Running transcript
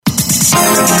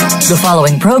The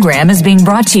following program is being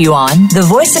brought to you on the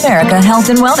Voice America Health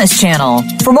and Wellness Channel.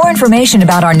 For more information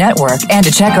about our network and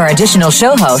to check our additional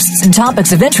show hosts and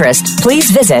topics of interest,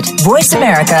 please visit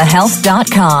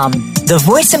voiceamericahealth.com. The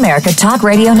Voice America Talk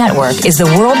Radio Network is the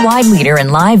worldwide leader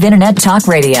in live Internet talk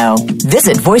radio.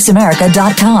 Visit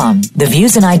voiceamerica.com. The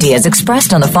views and ideas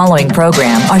expressed on the following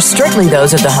program are strictly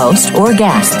those of the host or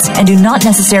guests and do not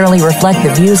necessarily reflect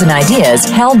the views and ideas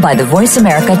held by the Voice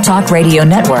America Talk Radio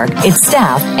Network, its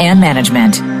staff, and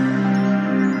management.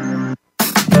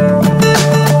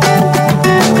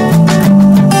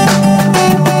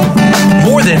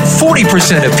 More than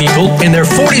 40% of people in their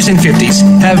 40s and 50s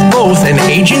have both an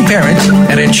aging parent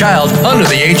and a child under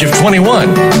the age of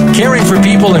 21. Caring for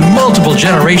people in multiple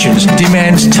generations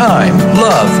demands time,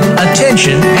 love,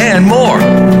 attention, and more.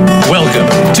 Welcome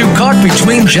to Caught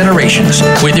Between Generations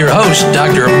with your host,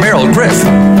 Dr. Meryl Griff.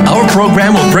 Our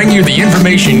program will bring you the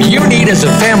information you need as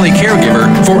a family caregiver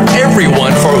for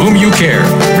everyone for whom you care,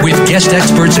 with guest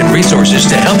experts and resources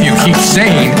to help you keep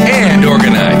sane and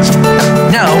organized.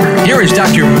 Now, here is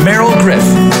Dr. Meryl Griff.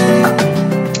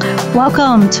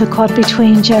 Welcome to Caught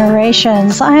Between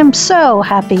Generations. I am so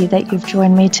happy that you've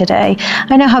joined me today.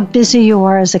 I know how busy you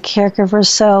are as a caregiver,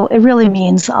 so it really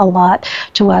means a lot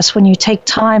to us when you take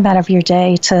time out of your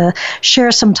day to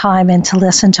share some time and to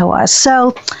listen to us.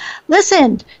 So,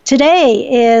 listen, today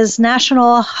is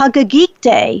National Hug a Geek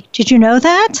Day. Did you know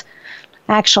that?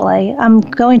 Actually, I'm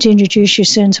going to introduce you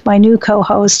soon to my new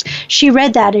co-host. She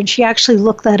read that and she actually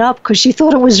looked that up because she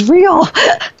thought it was real.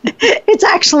 It's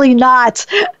actually not.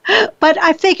 But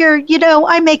I figure,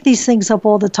 I make these things up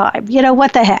all the time.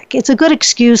 What the heck? It's a good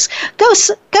excuse. Go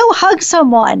hug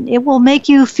someone. It will make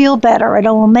you feel better and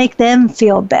it will make them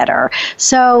feel better.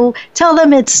 So tell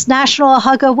them it's National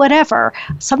Hug a whatever.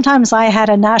 Sometimes I had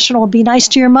a National Be Nice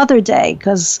to Your Mother Day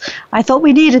because I thought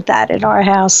we needed that in our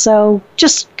house. So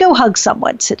just go hug someone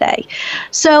today.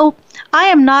 So I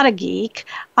am not a geek.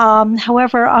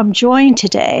 However, I'm joined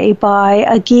today by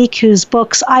a geek whose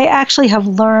books I actually have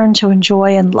learned to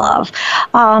enjoy and love.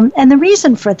 And the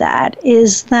reason for that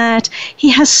is that he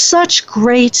has such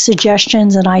great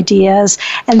suggestions and ideas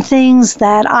and things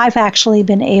that I've actually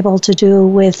been able to do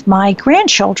with my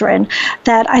grandchildren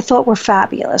that I thought were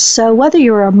fabulous. So whether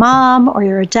you're a mom or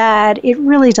you're a dad, it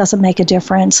really doesn't make a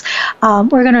difference.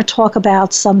 We're going to talk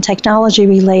about some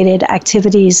technology-related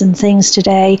activities and things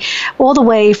today, all the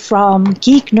way from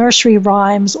geek nursery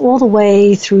rhymes all the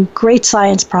way through great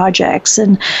science projects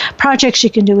and projects you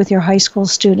can do with your high school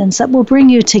students that will bring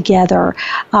you together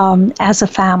as a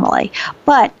family.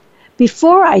 But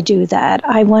before I do that,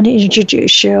 I want to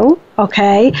introduce you,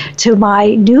 to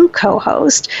my new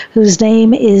co-host, whose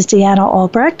name is Deanna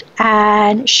Albrecht,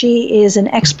 and she is an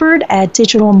expert at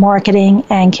digital marketing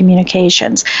and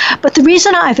communications. But the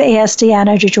reason I've asked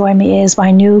Deanna to join me as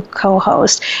my new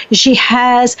co-host is she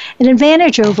has an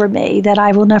advantage over me that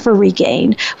I will never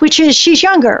regain, which is she's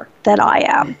younger than I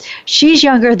am. She's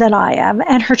younger than I am,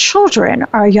 and her children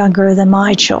are younger than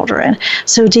my children.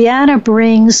 So Deanna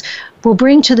will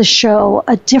bring to the show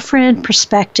a different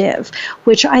perspective,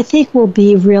 which I think will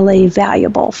be really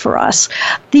valuable for us.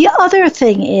 The other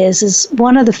thing is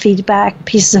one of the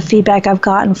pieces of feedback I've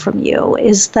gotten from you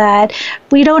is that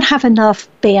we don't have enough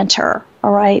banter.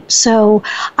 All right. So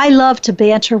I love to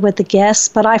banter with the guests,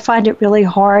 but I find it really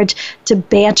hard to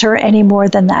banter any more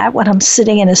than that when I'm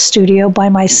sitting in a studio by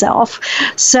myself.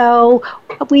 So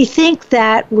we think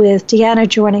that with Deanna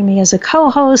joining me as a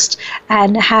co-host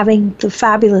and having the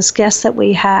fabulous guests that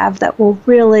we have, that will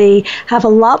really have a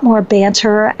lot more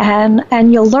banter and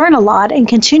you'll learn a lot and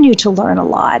continue to learn a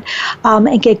lot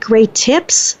and get great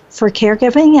tips for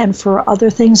caregiving and for other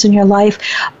things in your life.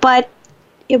 But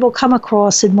it will come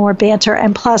across in more banter.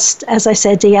 And plus, as I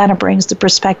said, Deanna brings the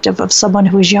perspective of someone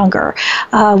who is younger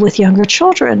with younger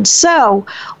children. So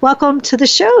welcome to the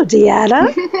show,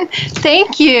 Deanna.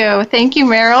 Thank you. Thank you,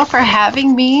 Meryl, for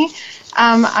having me.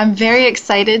 I'm very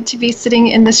excited to be sitting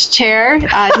in this chair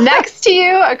next to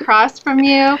you, across from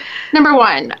you. Number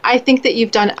one, I think that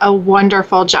you've done a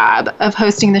wonderful job of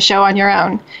hosting the show on your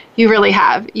own. You really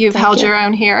have. You've held your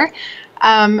own here.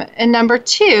 And number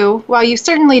two, while you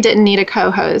certainly didn't need a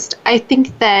co-host, I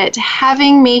think that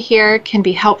having me here can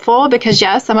be helpful because,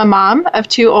 yes, I'm a mom of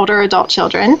 2 older adult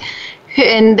children,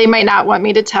 and they might not want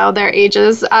me to tell their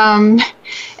ages. And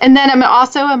then I'm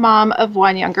also a mom of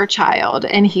 1 younger child,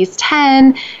 and he's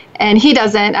 10, and he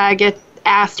doesn't get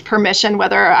asked permission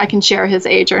whether I can share his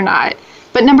age or not.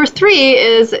 But number 3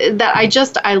 is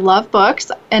that I love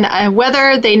books, and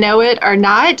whether they know it or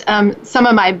not, some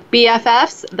of my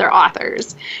BFFs, they're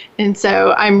authors. And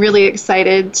so I'm really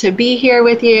excited to be here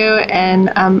with you,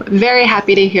 and I'm very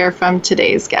happy to hear from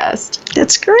today's guest.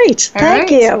 That's great.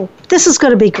 Thank you. This is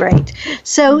going to be great.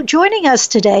 So joining us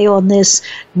today on this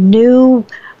new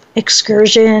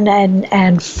excursion and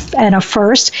a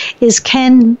first is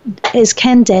Ken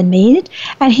Denmead,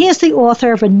 and he is the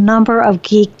author of a number of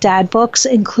Geek Dad books,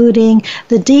 including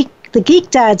the Geek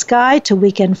Dad's Guide to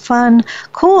Weekend Fun,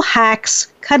 Cool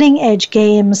Hacks, Cutting Edge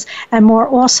Games, and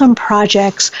More Awesome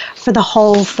Projects for the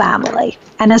Whole Family.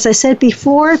 And as I said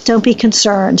before, don't be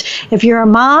concerned. If you're a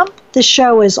mom, this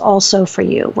show is also for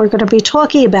you. We're going to be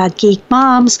talking about Geek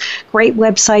Moms, great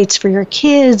websites for your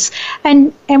kids,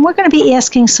 and we're going to be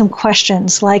asking some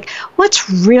questions like, what's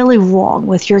really wrong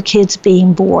with your kids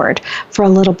being bored for a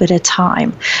little bit of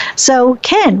time? So,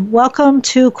 Ken, welcome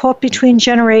to Caught Between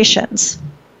Generations.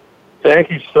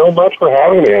 Thank you so much for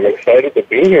having me. I'm excited to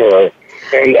be here.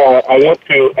 And I want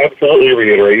to absolutely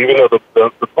reiterate, even though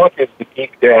the book is the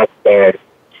Geek Dad Guide,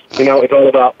 it's all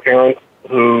about parents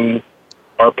who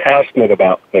are passionate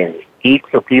about things.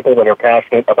 Geeks are people that are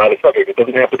passionate about a subject. It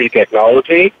doesn't have to be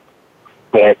technology,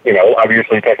 but,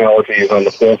 obviously technology is on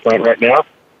the forefront right now.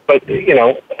 But,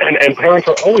 and parents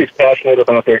are always passionate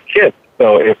about their kids.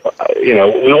 So if,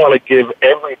 we want to give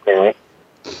every parent,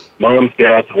 moms,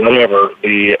 dads, whatever,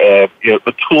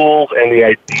 the tools and the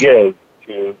ideas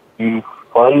to do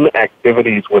fun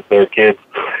activities with their kids,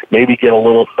 maybe get a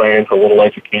little science, a little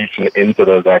education into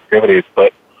those activities,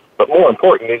 but more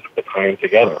important is the time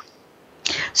together.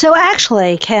 So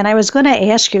actually, Ken, I was going to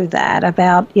ask you that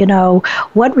about,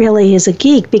 what really is a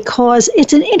geek, because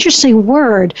it's an interesting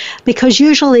word, because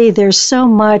usually there's so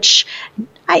much,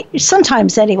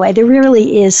 sometimes anyway, there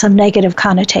really is some negative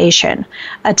connotation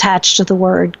attached to the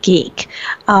word geek.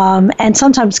 And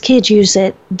sometimes kids use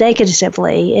it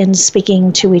negatively in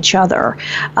speaking to each other.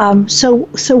 So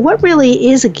what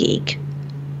really is a geek?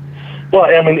 Well,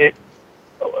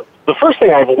 the first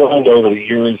thing I've learned over the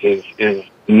years is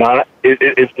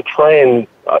to try and,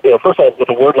 first of all, with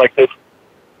a word like this,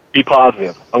 be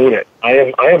positive. Own it. I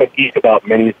am a geek about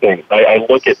many things. I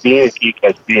look at being a geek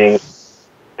as being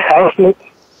passionate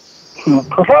to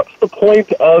perhaps the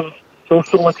point of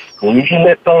social exclusion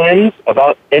at times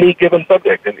about any given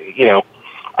subject. And,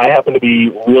 I happen to be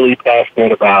really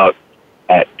passionate about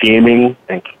gaming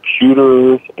and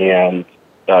computers and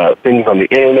things on the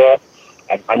internet.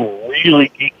 I'm really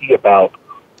geeky about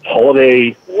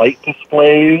holiday light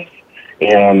displays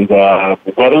and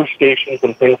weather stations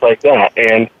and things like that.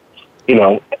 And,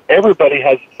 everybody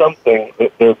has something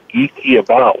that they're geeky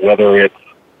about, whether it's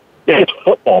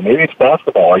football, maybe it's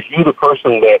basketball. Are you the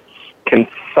person that can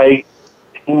cite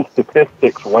team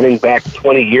statistics running back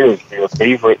 20 years for your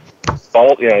favorite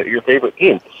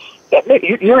team?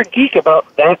 You're a geek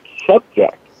about that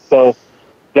subject. So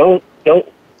don't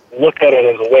look at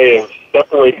it as a way of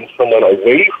separating someone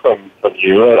away from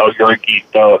you. Oh, you're a geek,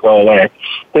 go away.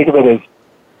 Think of it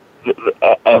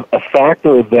as a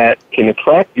factor that can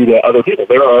attract you to other people.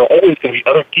 There are always going to be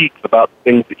other geeks about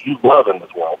things that you love in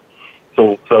this world.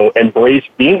 So embrace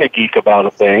being a geek about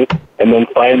a thing, and then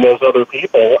find those other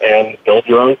people and build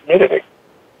your own community.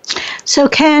 So,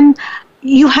 Ken,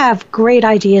 you have great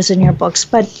ideas in your books,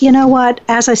 but you know what?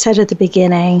 As I said at the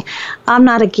beginning, I'm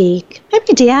not a geek.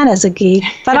 Maybe Deanna's a geek,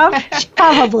 but she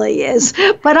probably is,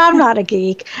 but I'm not a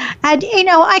geek. And,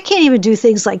 I can't even do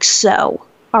things like sew.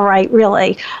 All right,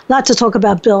 really. Lots to talk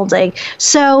about building.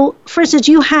 So, for instance,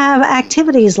 you have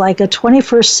activities like a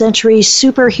 21st century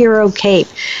superhero cape.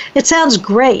 It sounds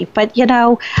great, but,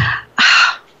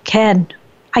 Ken,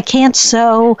 I can't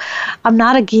sew. I'm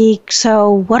not a geek.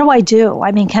 So what do I do?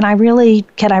 I mean, can I really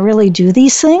do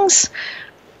these things?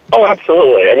 Oh,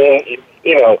 absolutely.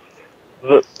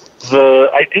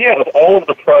 The idea of all of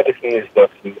the projects in these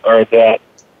books are that,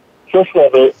 first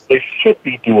of all, they should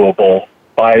be doable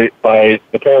by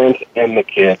the parents and the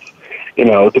kids.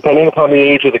 Depending upon the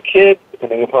age of the kid,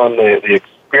 depending upon the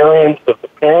experience of the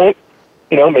parent,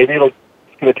 maybe it's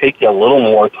going to take you a little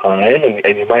more time,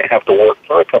 and you might have to work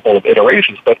for a couple of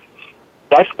iterations, but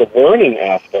that's the learning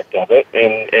aspect of it,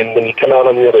 and when you come out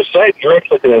on the other side, you're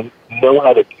actually going to know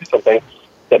how to do something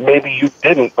that maybe you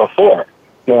didn't before.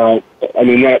 Now,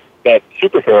 that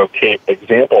superhero cape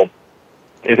example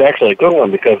is actually a good one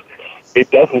because it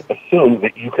doesn't assume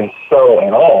that you can sew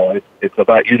at all. It's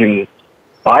about using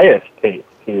bias tape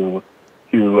to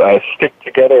stick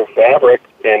together fabric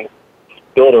and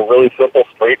build a really simple,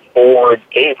 straightforward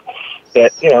cape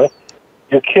that,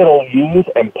 your kid will use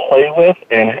and play with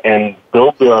and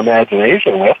build their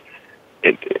imagination with.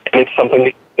 It's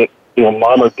something that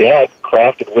mom or dad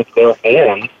crafted with their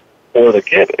hands for the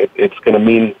kid. It's going to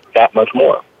mean that much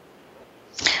more.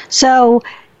 So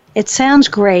it sounds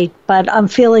great, but I'm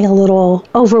feeling a little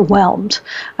overwhelmed.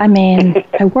 I mean,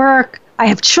 I work, I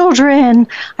have children,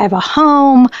 I have a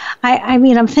home. I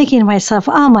mean, I'm thinking to myself,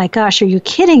 oh my gosh, are you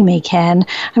kidding me, Ken?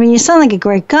 I mean, you sound like a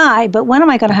great guy, but when am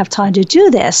I going to have time to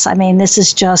do this? I mean, this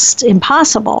is just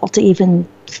impossible to even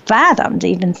fathom, to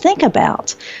even think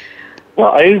about.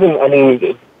 Well,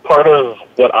 part of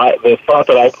the thought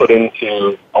that I put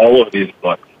into all of these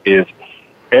books is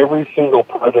every single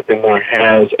project in there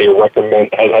has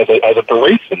a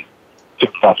duration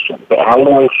suggestion. But how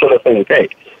long should a thing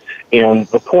take? And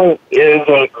the point isn't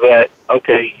that,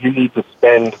 okay, you need to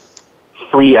spend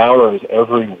 3 hours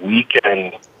every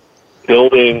weekend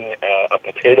building a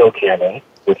potato cannon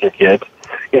with your kids.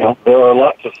 There are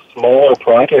lots of smaller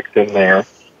projects in there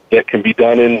that can be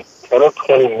done in 10 or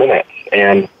 20 minutes.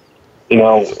 And,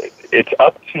 it's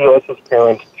up to us as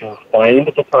parents to find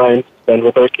the time to spend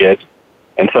with our kids.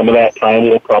 And some of that time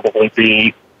will probably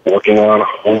be working on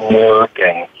homework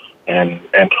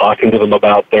and talking to them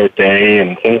about their day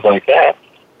and things like that.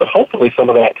 But hopefully some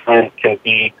of that time can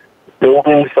be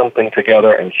building something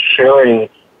together and sharing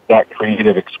that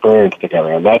creative experience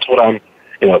together. And that's what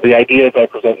the ideas I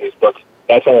present in these books,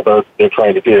 that's all they're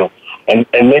trying to do. And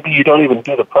maybe you don't even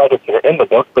do the projects that are in the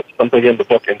book, but something in the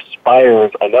book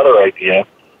inspires another idea,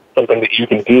 something that you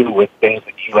can do with things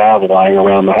that you have lying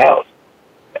around the house.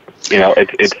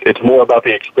 It's more about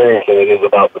the experience than it is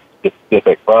about the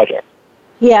specific project.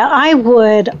 Yeah, I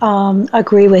would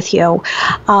agree with you.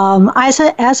 As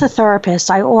a therapist,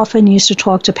 I often used to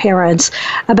talk to parents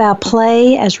about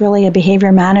play as really a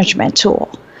behavior management tool.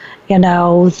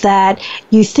 That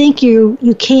you think you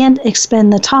can't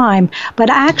expend the time, but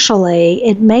actually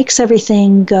it makes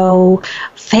everything go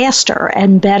faster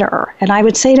and better. And I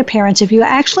would say to parents, if you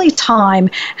actually time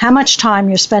how much time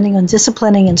you're spending on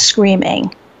disciplining and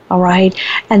screaming, all right,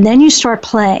 and then you start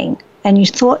playing, and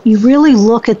you really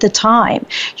look at the time,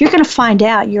 you're going to find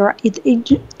out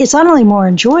it's not only more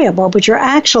enjoyable, but you're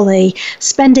actually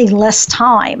spending less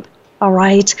time, all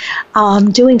right,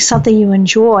 doing something you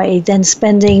enjoy than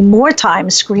spending more time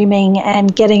screaming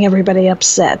and getting everybody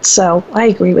upset. So I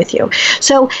agree with you.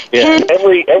 So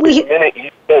every minute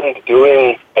you spend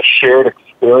doing a shared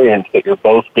experience that you're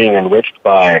both being enriched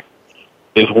by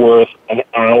is worth an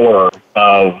hour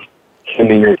of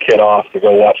sending your kid off to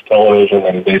go watch television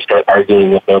and they start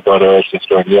arguing with their brother or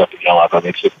sister and you have to yell at them.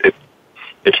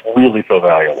 It's really so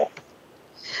valuable.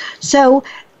 So,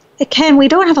 Ken, we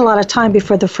don't have a lot of time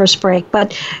before the first break,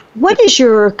 but what is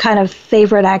your kind of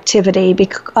favorite activity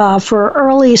for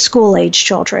early school-age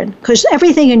children? Because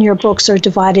everything in your books are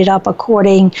divided up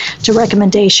according to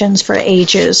recommendations for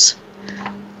ages.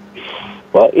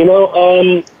 Well,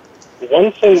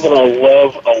 one thing that I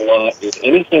love a lot is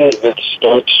anything that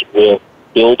starts with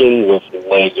building with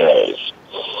Legos.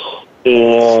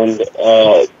 And,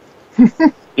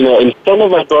 in some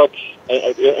of my books,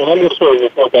 and I'm going to sort of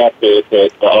refer back to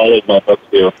all of my books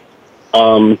here,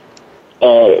 I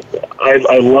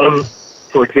love,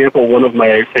 for example, one of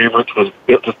my favorites was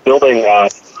just building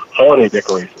holiday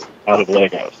decorations out of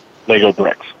Lego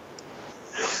bricks.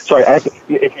 Sorry,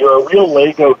 if you're a real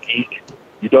Lego geek,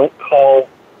 you don't call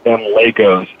them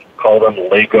Legos, call them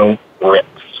Lego bricks.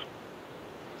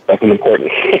 That's an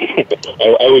important thing.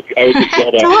 I would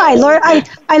tell that.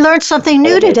 I learned something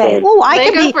new today. Oh,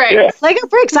 Lego bricks. Lego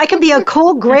bricks. I can be a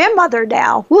cool grandmother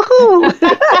now. Woohoo!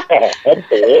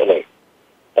 Absolutely.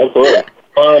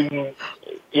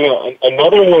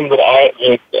 Another one that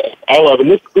I love,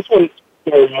 and this one's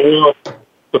more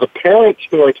for the parents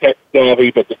who are tech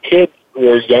savvy, but the kids who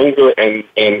are younger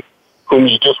and whom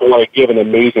you just want to give an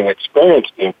amazing experience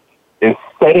to, is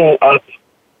setting up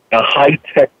a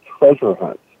high-tech treasure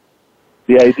hunt.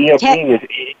 The idea being is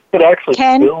you could actually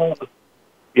build...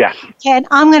 Yes. Ken,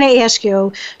 I'm going to ask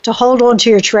you to hold on to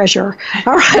your treasure,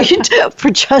 all right, for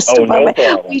just a moment.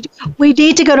 No we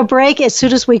need to go to break. As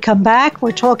soon as we come back,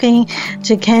 we're talking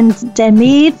to Ken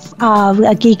Denmead,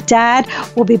 a Geek Dad.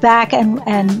 We'll be back and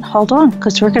hold on,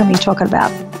 because we're going to be talking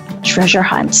about treasure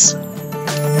hunts.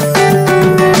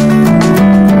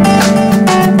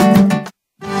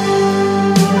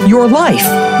 Your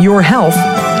life, your health,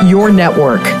 your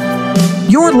network.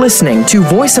 You're listening to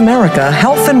Voice America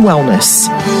Health and Wellness.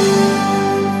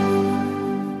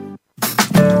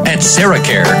 At At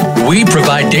SarahCare, we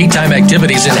provide daytime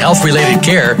activities and health-related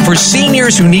care for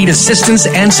seniors who need assistance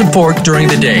and support during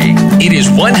the day. It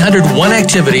is 101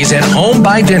 activities and home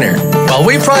by dinner. While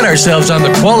we pride ourselves on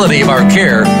the quality of our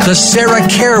care, the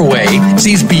SarahCare way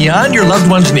sees beyond your loved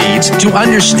one's needs to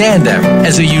understand them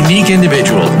as a unique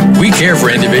individual. We care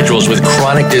for individuals with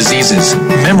chronic diseases,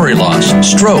 memory loss,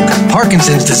 stroke,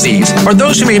 Parkinson's disease, or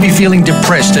those who may be feeling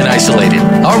depressed and isolated.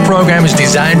 Our program is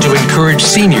designed to encourage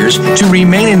seniors to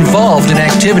remain involved in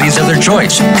activities of their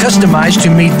choice, customized to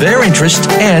meet their interests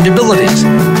and abilities.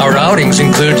 Our outings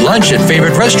include lunch at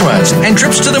favorite restaurants and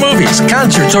trips to the movies,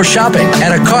 concerts, or shopping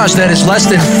at a cost that is less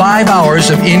than 5 hours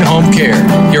of in-home care.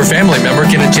 Your family member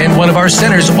can attend one of our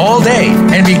centers all day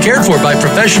and be cared for by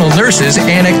professional nurses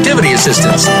and activity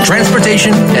assistants.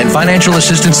 Transportation and financial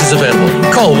assistance is available.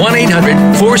 Call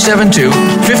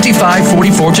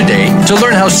 1-800-472-5544 today to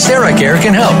learn how SarahCare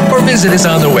can help, or visit us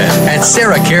on the web at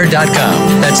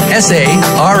sarahcare.com. That's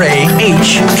SARAH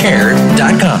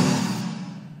care.com.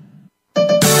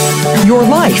 Your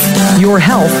life, your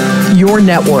health, your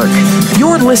network.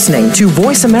 You're listening to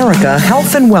Voice America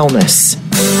Health and Wellness.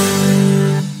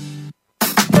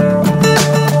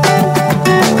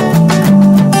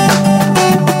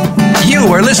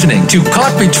 You are listening to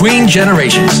Caught Between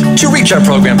Generations. To reach our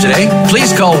program today,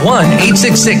 please call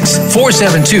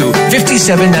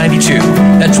 1-866-472-5792.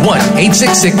 That's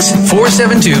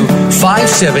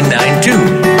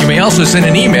 1-866-472-5792. You may also send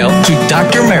an email to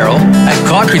Dr. Merrill at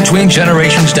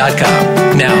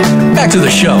CaughtBetweenGenerations.com. Now, back to the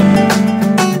show.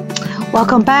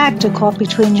 Welcome back to Caught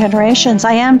Between Generations.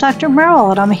 I am Dr.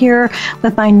 Merrill, and I'm here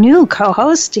with my new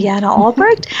co-host, Deanna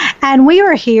Albrecht, and we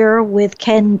are here with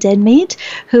Ken Denmead,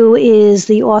 who is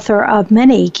the author of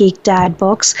many Geek Dad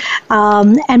books.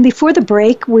 And before the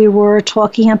break, we were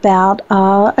talking about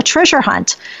a treasure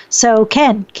hunt. So,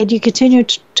 Ken, can you continue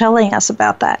telling us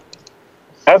about that?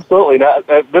 Absolutely. Now,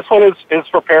 this one is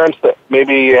for parents that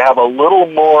maybe have a little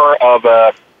more of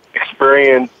a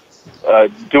experience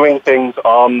doing things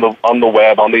on the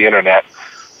web, on the internet.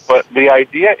 But the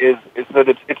idea is that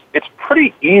it's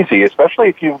pretty easy, especially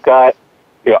if you've got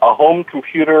a home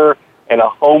computer and a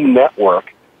home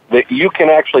network, that you can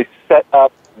actually set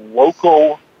up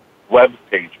local web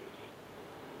pages.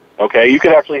 Okay, you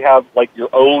could actually have like your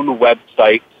own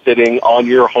website sitting on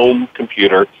your home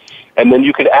computer, and then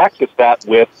you could access that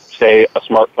with, say, a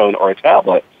smartphone or a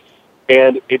tablet.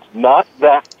 And it's not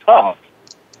that tough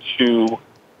to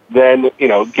then,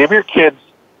 give your kids,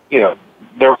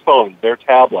 their phone, their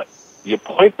tablet. You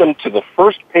point them to the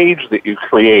first page that you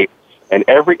create, and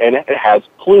it has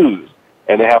clues,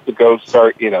 and they have to go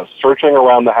start, searching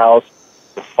around the house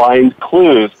to find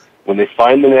clues. When they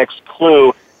find the next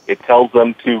clue, it tells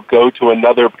them to go to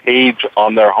another page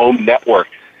on their home network.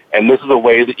 And this is a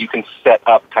way that you can set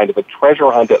up kind of a treasure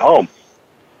hunt at home.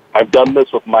 I've done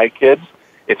this with my kids.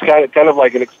 It's kind of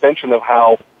like an extension of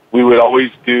how we would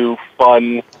always do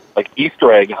fun, like Easter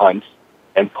egg hunts,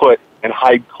 and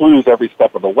hide clues every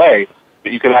step of the way.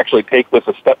 But you can actually take this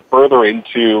a step further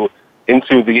into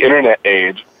the internet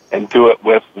age and do it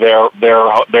with their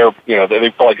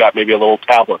they've probably got maybe a little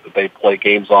tablet that they play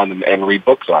games on and read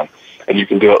books on, and you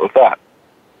can do it with that.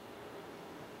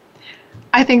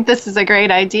 I think this is a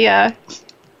great idea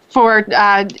for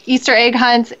Easter egg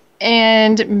hunts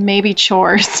and maybe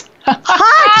chores.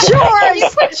 Chores! You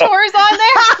put chores on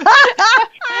there?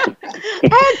 I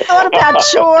hadn't thought about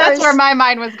chores. That's where my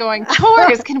mind was going.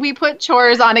 Chores. Can we put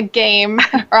chores on a game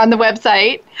or on the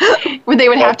website where they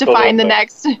would have to find the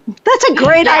next? That's a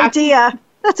great idea.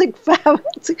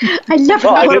 I never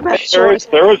thought about chores.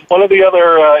 There was one of the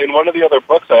other in one of the other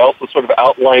books. I also sort of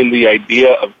outlined the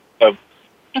idea of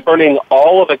turning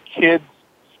all of the kids'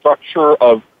 structure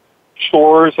of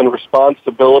chores and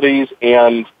responsibilities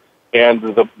and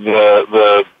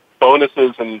the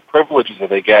bonuses and privileges that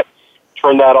they get,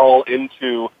 turn that all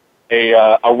into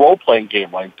a role-playing game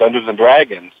like Dungeons and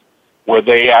Dragons, where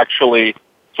they actually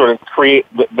sort of create.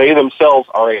 They themselves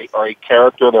are a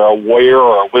character. They're a warrior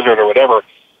or a wizard or whatever,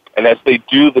 and as they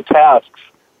do the tasks,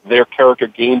 their character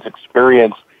gains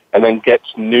experience and then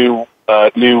gets new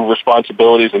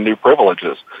responsibilities and new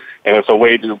privileges. And it's a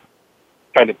way to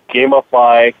kind of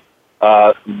gamify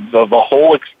the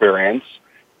whole experience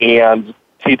and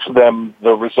teach them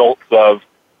the results of,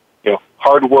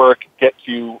 hard work gets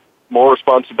you more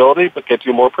responsibility, but gets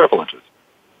you more privileges.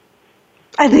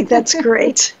 I think that's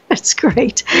great. That's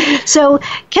great. So,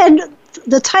 Ken,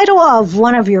 the title of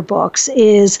one of your books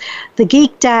is The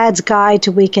Geek Dad's Guide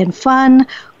to Weekend Fun,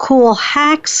 Cool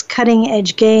Hacks,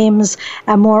 Cutting-Edge Games,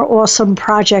 and More Awesome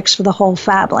Projects for the Whole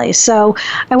Family. So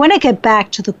I want to get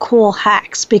back to the cool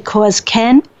hacks because,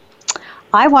 Ken,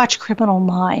 I watch Criminal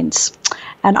Minds,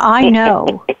 And I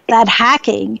know that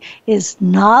hacking is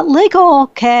not legal,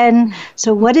 Ken.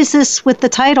 So what is this with the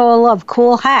title of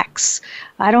Cool Hacks?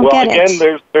 I don't get it.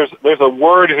 Well, again, there's a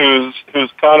word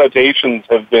whose connotations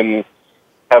have in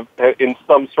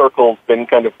some circles been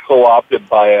kind of co-opted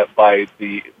by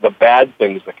the bad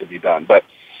things that can be done. But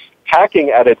hacking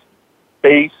at its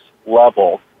base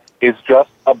level is just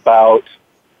about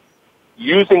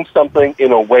using something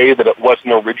in a way that it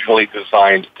wasn't originally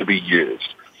designed to be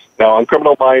used. Now, on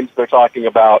Criminal Minds, they're talking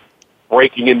about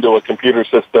breaking into a computer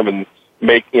system and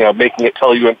making it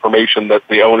tell you information that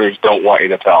the owners don't want you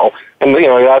to tell, and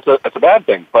that's a bad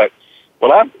thing. But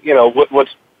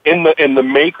what's in the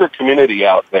maker community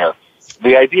out there,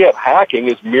 the idea of hacking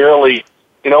is merely,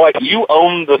 you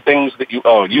own the things that you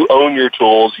own. You own your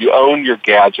tools, you own your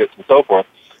gadgets, and so forth.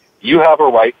 You have a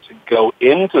right to go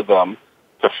into them,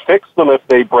 to fix them if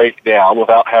they break down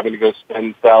without having to go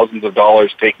spend thousands of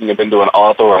dollars taking them into an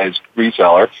authorized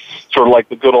reseller, sort of like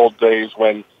the good old days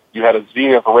when you had a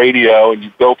Zenith radio and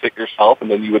you built it yourself and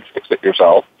then you would fix it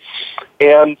yourself.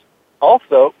 And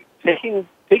also taking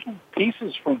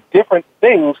pieces from different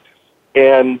things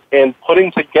and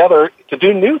putting together to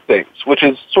do new things, which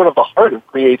is sort of the heart of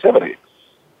creativity.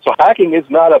 So hacking is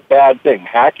not a bad thing.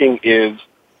 Hacking is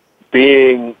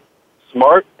being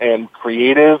smart and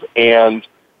creative and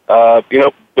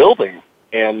building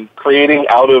and creating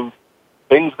out of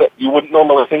things that you wouldn't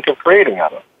normally think of creating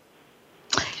out of.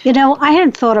 I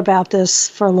hadn't thought about this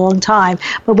for a long time,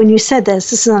 but when you said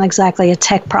this is not exactly a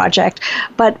tech project,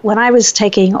 but when I was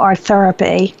taking art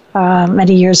therapy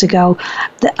many years ago,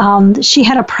 she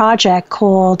had a project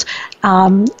called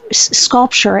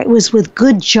Sculpture. It was with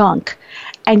good junk.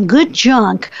 And good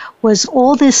junk was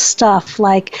all this stuff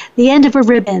like the end of a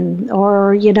ribbon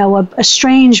or, a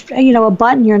strange, a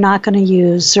button you're not going to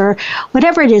use or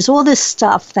whatever it is, all this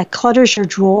stuff that clutters your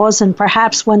drawers and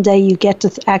perhaps one day you get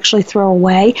to actually throw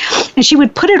away. And she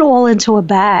would put it all into a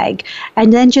bag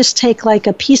and then just take like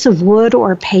a piece of wood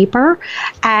or paper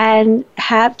and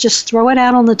just throw it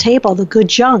out on the table, the good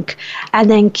junk. And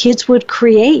then kids would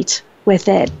create with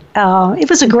it. It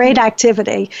was a great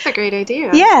activity. It's a great idea.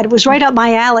 Yeah, it was right up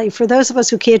my alley. For those of us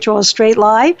who can't draw a straight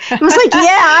line, it was like,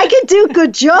 I can do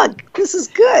good junk. This is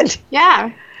good.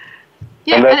 Yeah.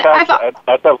 And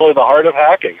that's really the heart of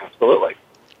hacking, absolutely.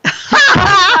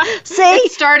 See?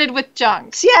 It started with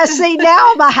junk. Yeah, see,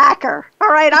 now I'm a hacker. All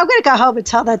right, I'm going to go home and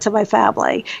tell that to my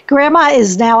family. Grandma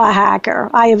is now a hacker.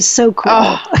 I am so cool.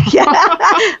 Oh.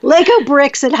 Yeah. Lego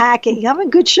bricks and hacking. I'm in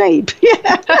good shape.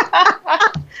 Yeah.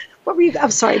 What were you? I'm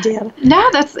sorry, Dan. No,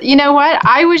 you know what?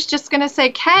 I was just going to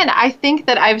say, Ken, I think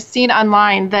that I've seen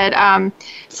online that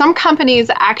some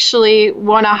companies actually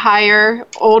want to hire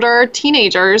older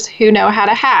teenagers who know how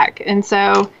to hack. And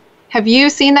so have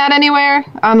you seen that anywhere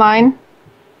online?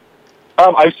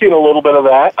 I've seen a little bit of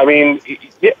that. I mean,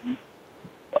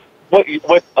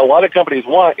 what a lot of companies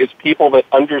want is people that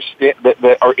understand,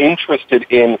 that are interested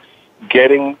in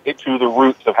getting to the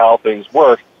roots of how things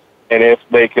work. And if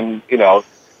they can,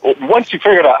 once you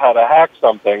figured out how to hack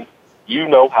something, you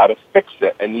know how to fix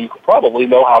it, and you probably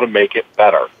know how to make it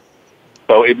better.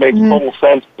 So it makes total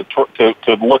sense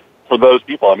to look for those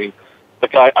people. I mean,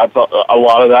 a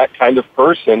lot of that kind of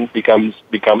person become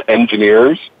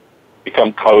engineers,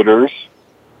 become coders,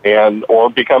 or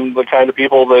become the kind of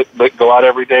people that go out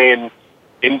every day and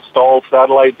install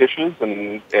satellite dishes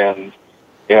and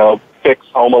fix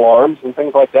home alarms and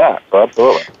things like that. So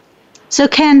absolutely. So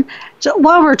Ken,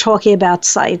 while we're talking about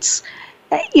sites,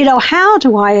 how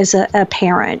do I as a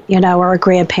parent, or a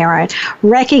grandparent,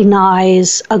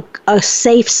 recognize a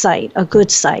safe site, a good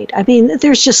site? I mean,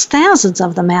 there's just thousands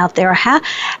of them out there.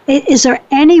 Is there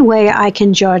any way I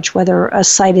can judge whether a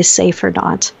site is safe or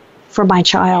not for my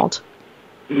child?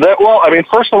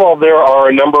 First of all, there are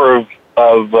a number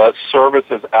of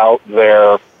services out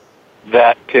there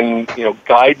that can,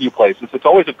 guide you places. It's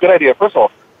always a good idea. First of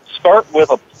all, start with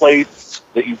a place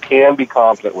that you can be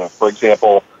confident with. For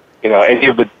example, any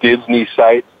of the Disney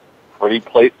sites, pretty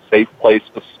safe place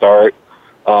to start.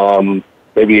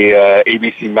 Maybe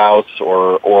ABC Mouse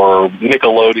or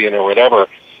Nickelodeon or whatever.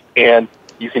 And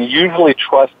you can usually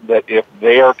trust that if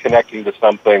they are connecting to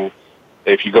something,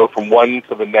 if you go from one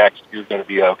to the next, you're going to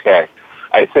be okay.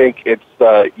 I think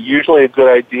it's usually a good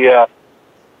idea,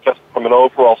 just from an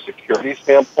overall security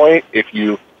standpoint, if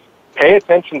you pay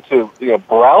attention to,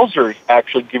 browsers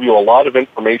actually give you a lot of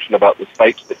information about the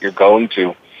sites that you're going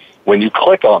to when you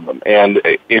click on them. And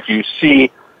if you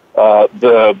see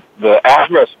the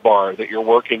address bar that you're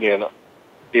working in,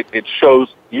 it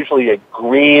shows usually a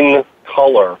green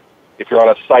color if you're on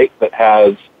a site that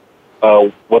has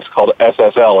what's called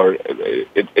SSL, or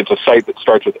it's a site that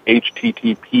starts with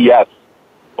HTTPS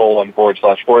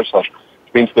 //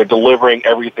 which means they're delivering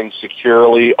everything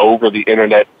securely over the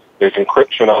internet. There's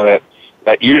encryption on it.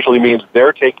 That usually means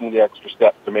they're taking the extra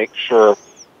step to make sure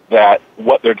that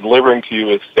what they're delivering to you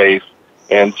is safe.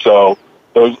 And so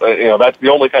those, that's the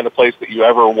only kind of place that you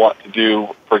ever want to do,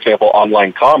 for example,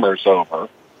 online commerce over.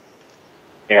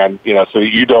 And, so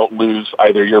you don't lose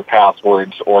either your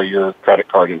passwords or your credit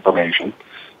card information.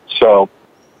 So,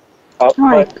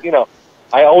 right. But,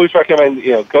 I always recommend,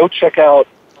 go check out,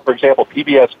 for example,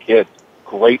 PBS Kids,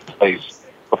 great place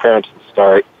for parents to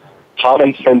start.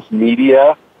 Common Sense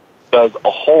Media does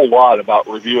a whole lot about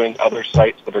reviewing other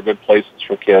sites that are good places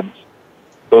for kids.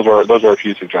 Those are a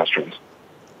few suggestions.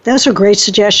 Those are great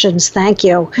suggestions. Thank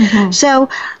you. Mm-hmm. So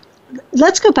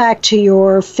let's go back to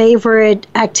your favorite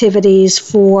activities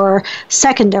for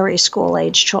secondary school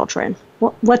age children.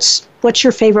 What's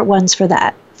your favorite ones for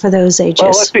those ages?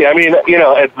 Well, let's see. I mean,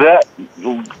 at that,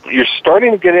 you're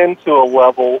starting to get into a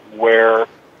level where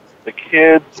the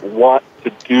kids want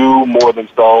to do more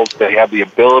themselves. They have the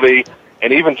ability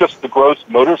and even just the gross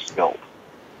motor skills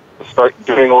to start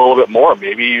doing a little bit more.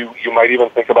 Maybe you might even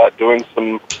think about doing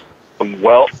some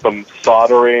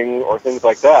soldering or things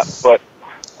like that. But,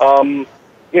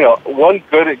 one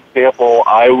good example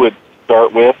I would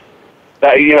start with,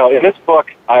 that, in this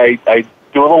book, I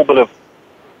do a little bit of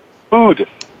food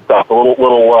stuff, a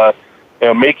little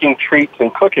making treats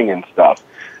and cooking and stuff.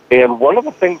 And one of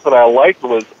the things that I liked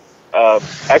was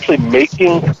actually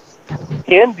making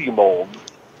candy molds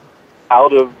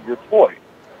out of your toy.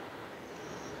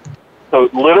 So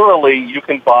literally, you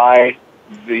can buy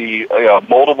the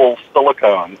moldable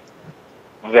silicone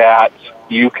that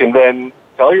you can then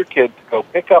tell your kid to go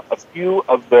pick up a few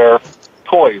of their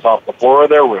toys off the floor of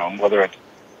their room, whether it's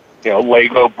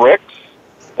Lego bricks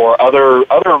or other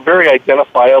very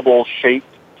identifiable shaped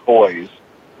toys,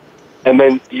 and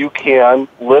then you can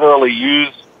literally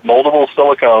use moldable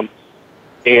silicone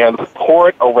and pour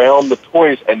it around the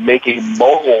toys and make a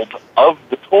mold of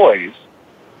the toys,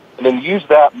 and then use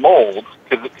that mold,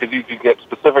 because you can get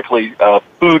specifically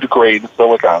food-grade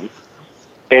silicone,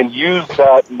 and use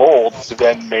that mold to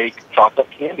then make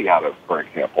chocolate candy out of, for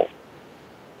example.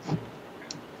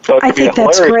 So it could be a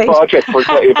hilarious project for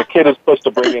if a kid is supposed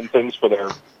to bring in things for their,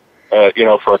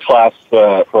 for a class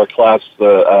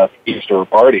feast or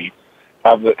party.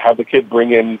 Have the kid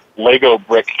bring in Lego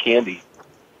brick candy.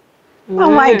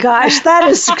 Oh my gosh, that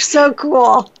is so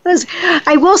cool.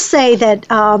 I will say that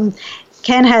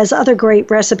Ken has other great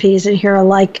recipes in here,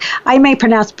 like, I may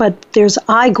pronounce, but there's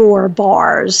Igor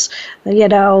bars,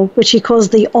 which he calls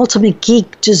the ultimate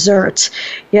geek dessert,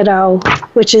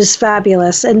 which is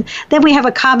fabulous. And then we have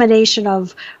a combination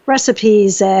of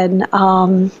recipes and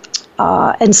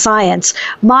science.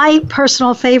 My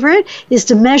personal favorite is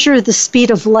to measure the speed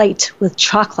of light with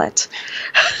chocolate.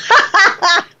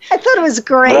 I thought it was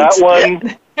great. That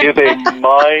one is a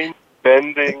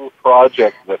mind-bending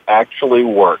project that actually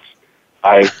works.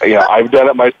 I've done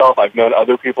it myself. I've known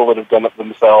other people that have done it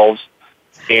themselves,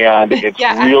 and it's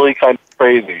really kind of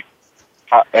crazy.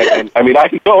 And I mean, I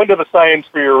can go into the science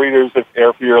for your readers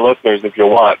or for your listeners if you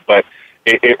want, but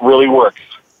it really works.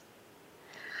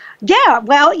 Yeah,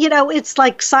 well, it's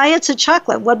like science and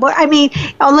chocolate. I mean,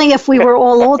 only if we were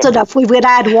all old enough, we would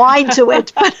add wine to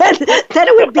it, but then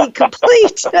it would be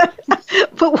complete.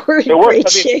 But we're in great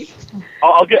shape.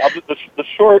 I'll get the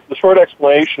short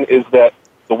explanation is that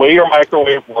the way your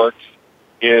microwave works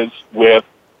is with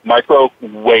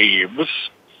microwaves,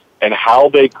 and how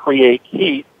they create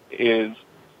heat is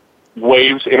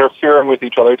waves interfering with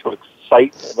each other to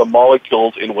excite the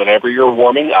molecules in whatever you're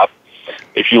warming up.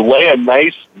 If you lay a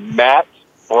nice, matte,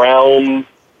 brown,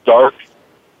 dark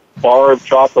bar of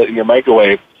chocolate in your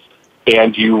microwave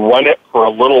and you run it for a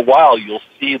little while, you'll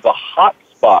see the hot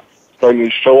spots starting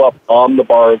to show up on the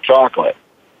bar of chocolate.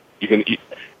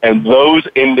 And those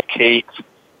indicate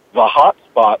the hot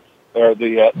spots, or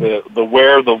the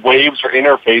where the waves are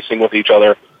interfacing with each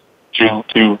other to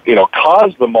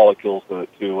cause the molecules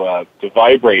to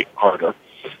vibrate harder.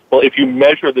 Well, if you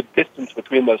measure the distance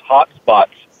between those hot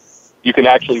spots, you can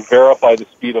actually verify the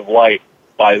speed of light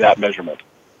by that measurement.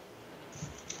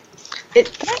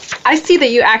 I see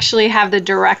that you actually have the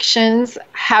directions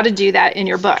how to do that in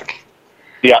your book.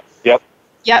 Yeah, yep.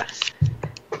 Yep.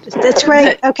 That's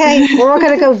great. Okay, we're all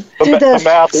going to go do the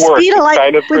math works. Speed of light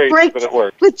kind of with great, breaks but it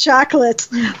works. with chocolate.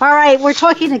 All right, we're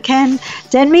talking to Ken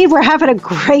Denmead. We're having a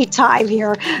great time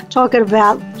here, talking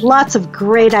about lots of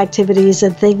great activities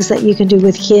and things that you can do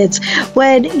with kids.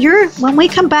 When we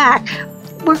come back,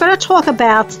 we're going to talk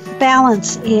about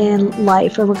balance in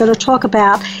life, and we're going to talk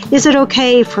about, is it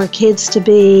okay for kids to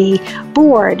be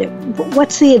bored?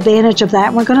 What's the advantage of that?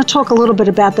 And we're going to talk a little bit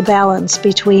about the balance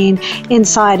between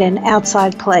inside and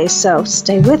outside play, so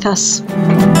stay with us.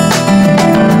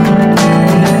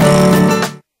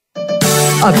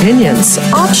 Opinions,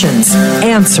 options,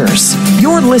 answers.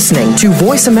 You're listening to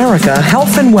Voice America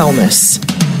Health and Wellness.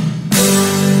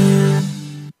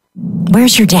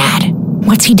 Where's your dad?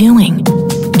 What's he doing?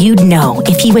 You'd know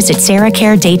if he was at Sarah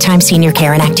Care Daytime Senior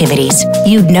Care and Activities.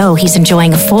 You'd know he's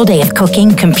enjoying a full day of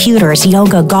cooking, computers,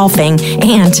 yoga, golfing,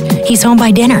 and he's home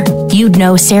by dinner. You'd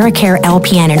know Sarah Care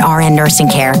LPN and RN Nursing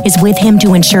Care is with him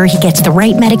to ensure he gets the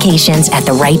right medications at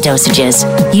the right dosages.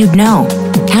 You'd know.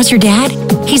 How's your dad?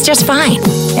 He's just fine.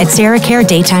 At Sarah Care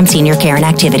Daytime Senior Care and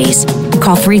Activities.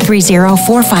 Call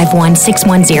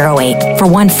 330-451-6108 for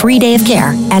one free day of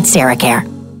care at Sarah Care.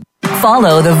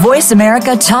 Follow the Voice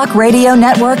America Talk Radio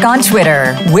Network on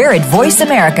Twitter. We're at Voice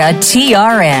America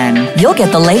TRN. You'll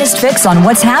get the latest fix on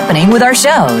what's happening with our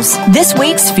shows, this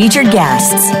week's featured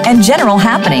guests, and general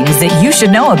happenings that you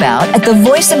should know about at the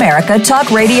Voice America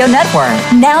Talk Radio Network.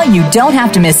 Now you don't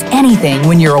have to miss anything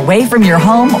when you're away from your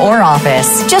home or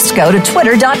office. Just go to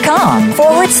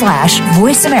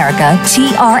twitter.com/Voice America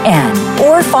TRN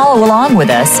or follow along with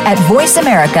us at Voice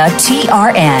America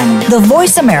TRN. The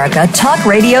Voice America Talk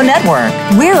Radio Network.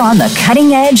 We're on the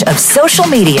cutting edge of social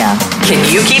media. Can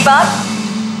you keep up?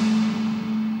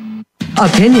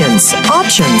 Opinions,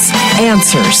 options,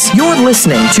 answers. You're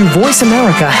listening to Voice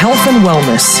America Health and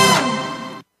Wellness.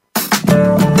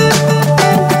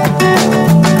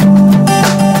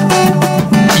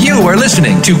 You are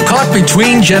listening to Caught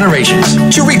Between Generations.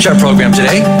 To reach our program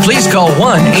today, please call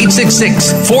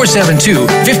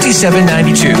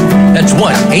 1-866-472-5792. That's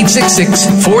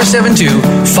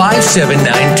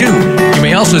 1-866-472-5792. You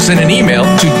may also send an email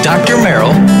to Dr.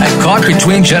 Merrill at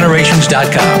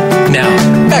CaughtBetweenGenerations.com. Now,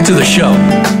 back to the show.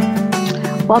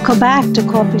 Welcome back to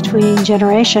Caught Between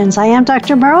Generations. I am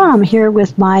Dr. Merrill. I'm here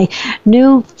with my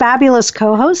new fabulous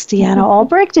co-host, Deanna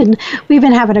Albrecht, and we've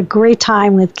been having a great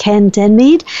time with Ken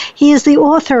Denmead. He is the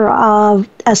author of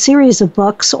a series of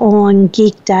books on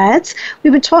geek dads.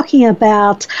 We've been talking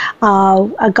about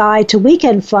a guide to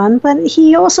weekend fun, but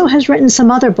he also has written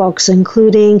some other books,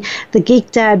 including the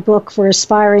Geek Dad book for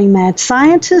aspiring mad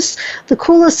scientists, the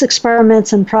coolest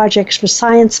experiments and projects for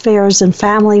science fairs and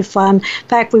family fun. In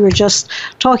fact, we were just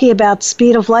talking about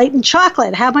speed of light and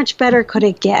chocolate. How much better could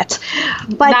it get?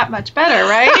 But not much better,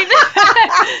 right?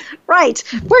 Right.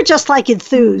 We're just like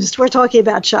enthused. We're talking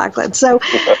about chocolate. So,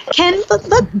 Ken,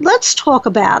 let's talk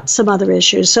about some other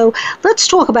issues. So let's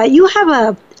talk about, you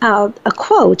have a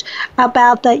quote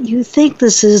about that you think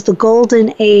this is the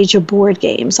golden age of board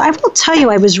games. I will tell you,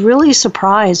 I was really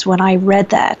surprised when I read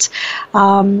that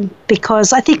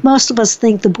because I think most of us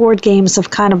think the board games have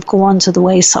kind of gone to the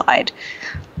wayside.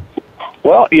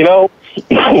 Well, you know,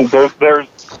 it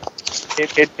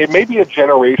may be a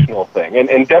generational thing,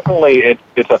 and definitely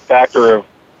it's a factor of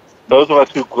those of us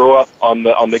who grew up on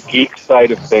the geek side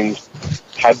of things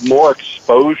had more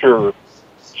exposure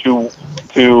to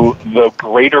the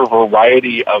greater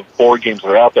variety of board games that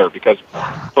are out there, because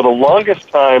for the longest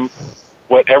time,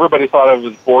 what everybody thought of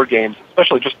as board games,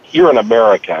 especially just here in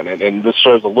America, and this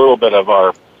shows a little bit of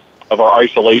our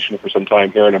isolation for some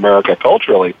time here in America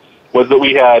culturally, was that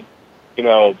we had, you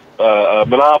know,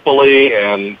 Monopoly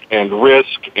and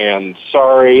Risk and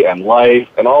Sorry and Life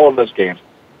and all of those games,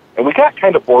 and we got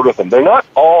kind of bored with them. They're not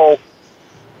all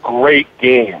great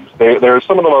games. They're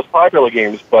some of the most popular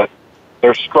games, but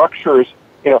their structures,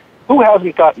 you know, who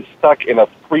hasn't gotten stuck in a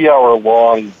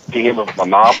 3-hour-long game of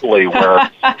Monopoly where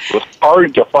it was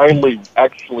hard to finally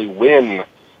actually win,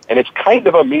 and it's kind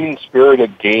of a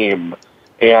mean-spirited game,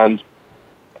 and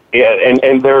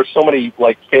there are so many,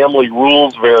 like, family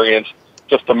rules variants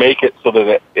just to make it so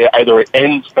that either it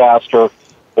ends faster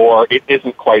or it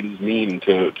isn't quite as mean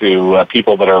to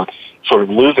people that are sort of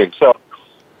losing. So,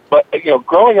 but, you know,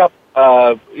 growing up,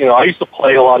 you know, I used to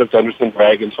play a lot of Dungeons and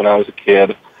Dragons when I was a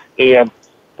kid, and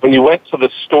when you went to the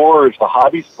stores, the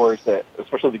hobby stores,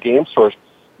 especially the game stores,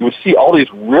 you would see all these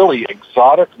really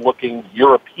exotic-looking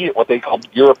European, what they called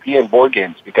European board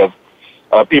games, because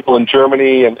people in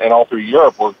Germany and all through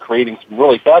Europe were creating some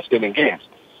really fascinating games.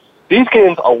 These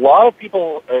games, a lot of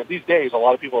people, these days, a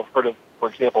lot of people have heard of, for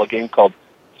example, a game called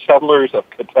Settlers of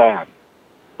Catan,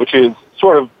 which is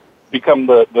sort of become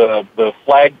the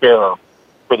flag bearer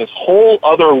for this whole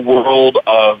other world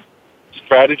of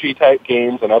strategy-type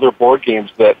games and other board games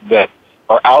that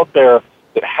are out there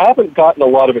that haven't gotten a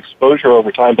lot of exposure over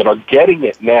time, but are getting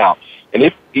it now. And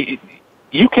if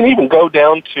you can even go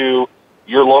down to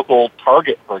your local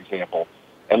Target, for example,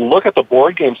 and look at the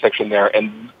board game section there,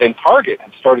 and Target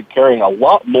has started carrying a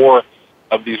lot more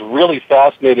of these really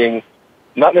fascinating,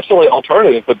 not necessarily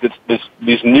alternative, but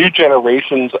these new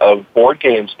generations of board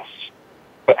games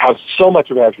that have so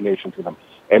much imagination to them,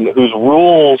 and whose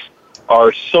rules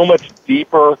are so much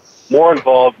deeper, more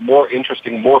involved, more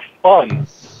interesting, more fun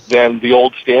than the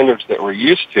old standards that we're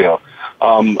used to.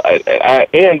 And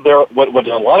what's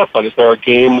a lot of fun is there are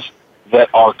games that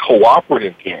are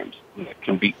cooperative games that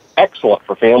can be excellent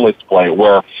for families to play,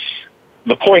 where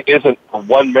the point isn't for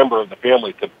one member of the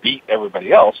family to beat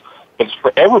everybody else, but it's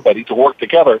for everybody to work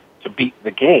together to beat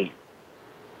the game.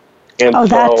 And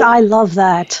I love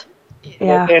that.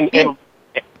 Yeah.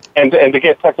 And to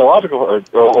get technological or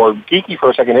geeky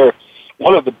for a second here,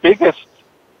 one of the biggest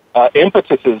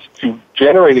impetuses to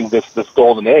generating this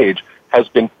golden age has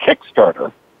been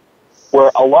Kickstarter,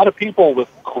 where a lot of people with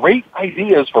great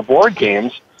ideas for board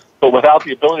games, but without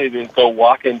the ability to go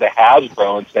walk into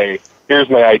Hasbro and say, here's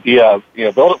my idea,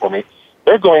 build it for me,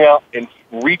 they're going out and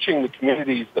reaching the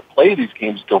communities that play these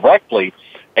games directly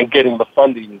and getting the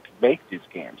funding to make these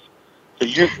games.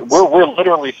 So we're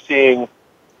literally seeing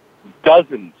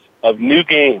dozens of new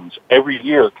games every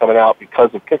year coming out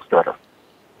because of Kickstarter.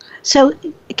 So,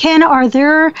 Ken, are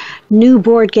there new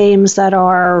board games that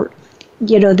are,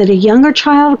 that a younger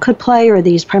child could play, or are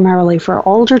these primarily for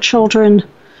older children?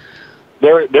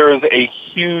 There is a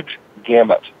huge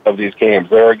gamut of these games.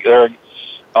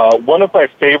 One of my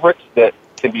favorites that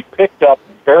can be picked up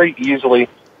very easily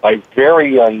by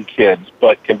very young kids,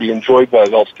 but can be enjoyed by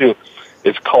adults too,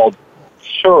 is called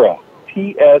Tsuro,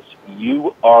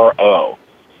 Tsuro.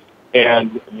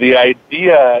 And the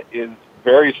idea is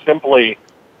very simply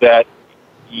that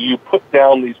you put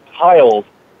down these tiles,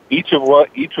 each of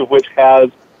which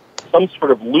has some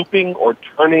sort of looping or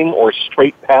turning or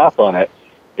straight path on it,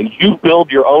 and you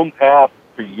build your own path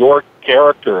for your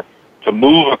character to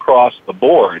move across the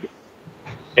board,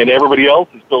 and everybody else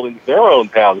is building their own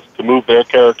paths to move their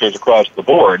characters across the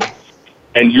board,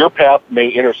 and your path may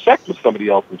intersect with somebody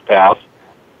else's path,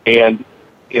 and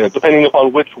depending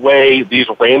upon which way these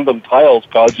random tiles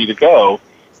cause you to go,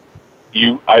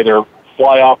 you either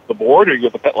fly off the board or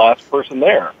you're the last person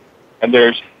there. And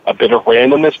there's a bit of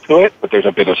randomness to it, but there's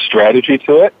a bit of strategy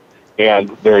to it, and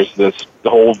there's the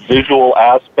whole visual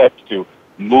aspect to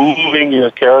moving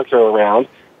your character around.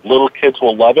 Little kids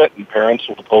will love it, and parents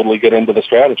will totally get into the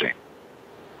strategy.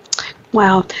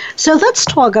 Wow. So let's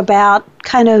talk about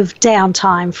kind of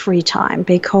downtime, free time,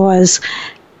 because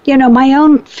my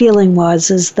own feeling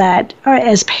is that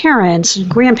as parents and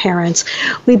grandparents,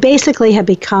 we basically have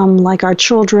become like our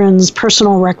children's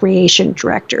personal recreation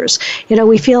directors.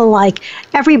 We feel like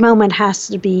every moment has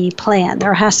to be planned.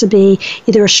 There has to be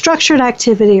either a structured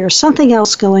activity or something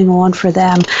else going on for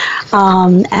them.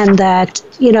 And that,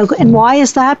 and why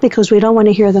is that? Because we don't want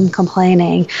to hear them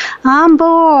complaining. I'm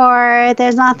bored.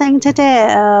 There's nothing to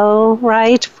do,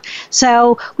 right?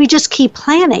 So we just keep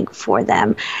planning for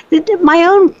them. My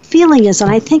own feeling is,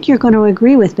 and I think you're going to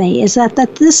agree with me, is that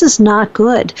this is not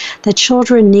good, that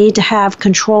children need to have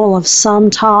control of some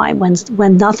time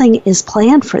when nothing is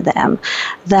planned for them,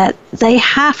 that they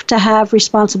have to have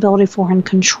responsibility for and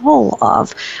control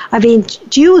of. I mean,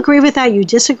 do you agree with that? You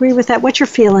disagree with that? What's your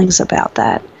feelings about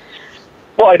that?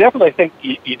 Well, I definitely think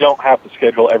you don't have to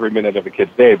schedule every minute of a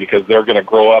kid's day, because they're going to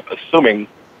grow up assuming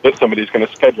that somebody's going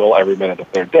to schedule every minute of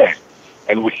their day.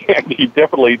 And you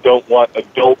definitely don't want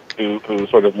adults who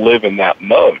sort of live in that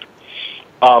mode.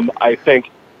 I think,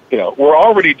 we're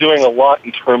already doing a lot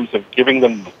in terms of giving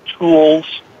them the tools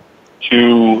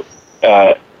to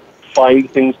find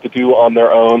things to do on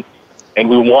their own, and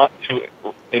we want to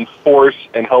enforce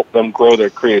and help them grow their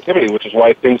creativity, which is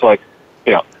why things like,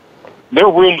 their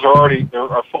rooms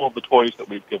are full of the toys that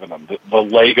we've given them, the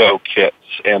Lego kits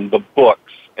and the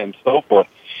books and so forth.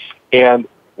 And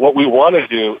what we want to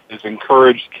do is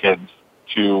encourage kids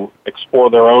to explore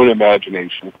their own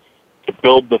imagination, to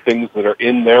build the things that are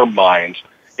in their minds.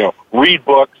 Read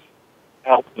books,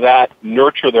 help that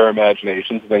nurture their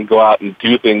imaginations, and then go out and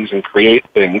do things and create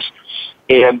things.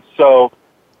 And so,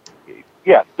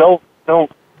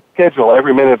 don't schedule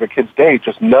every minute of a kid's day.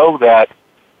 Just know that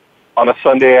on a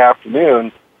Sunday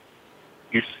afternoon,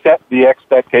 you set the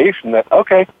expectation that,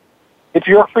 okay, it's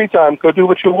your free time, go do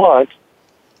what you want.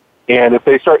 And if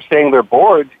they start saying they're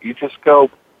bored, you just go,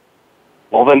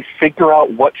 well, then figure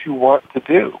out what you want to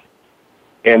do.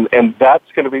 And that's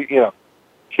going to be,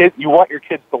 you want your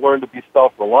kids to learn to be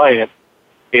self-reliant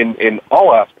in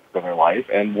all aspects of their life.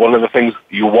 And one of the things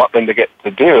you want them to get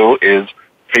to do is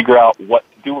figure out what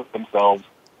to do with themselves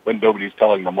when nobody's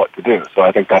telling them what to do. So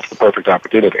I think that's the perfect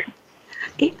opportunity.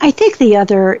 I think the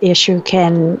other issue,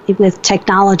 Ken, with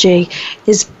technology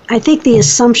is, I think the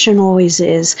assumption always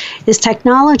is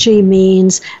technology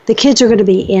means the kids are going to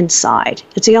be inside.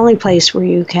 It's the only place where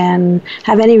you can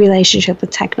have any relationship with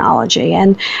technology.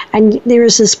 And there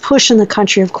is this push in the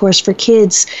country, of course, for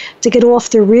kids to get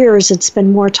off their rears and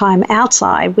spend more time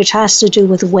outside, which has to do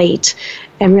with weight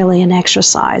and really an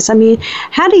exercise. I mean,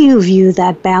 how do you view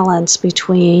that balance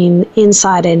between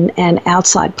inside and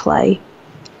outside play?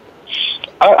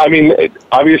 I mean,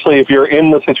 obviously, if you're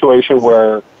in the situation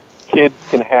where kids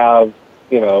can have,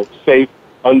 safe,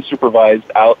 unsupervised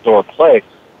outdoor play,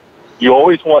 you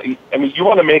always want, you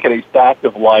want to make it a fact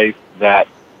of life that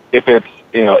if it's,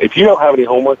 if you don't have any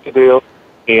homework to do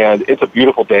and it's a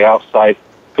beautiful day outside,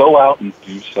 go out and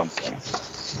do something.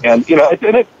 And,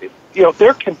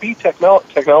 there can be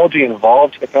technology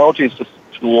involved. Technology is just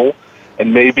a tool,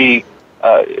 and maybe,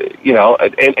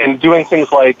 and doing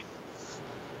things like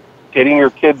getting your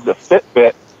kids a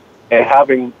Fitbit and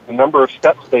having the number of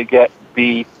steps they get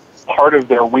be part of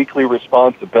their weekly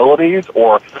responsibilities,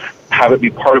 or have it be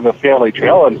part of a family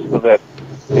challenge, so that,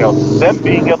 them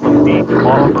being able to meet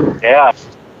mom or dad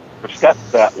for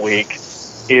steps that week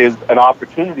is an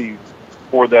opportunity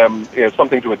for them,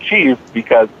 something to achieve,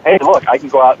 because, hey, look, I can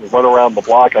go out and run around the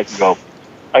block, I can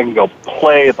go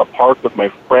play at the park with my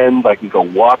friends, I can go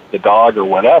walk the dog or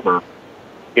whatever,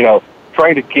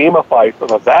 trying to gamify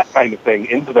some of that kind of thing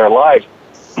into their lives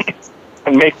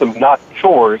and make them not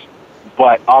chores,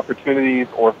 but opportunities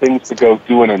or things to go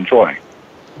do and enjoy.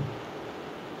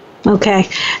 Okay,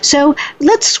 so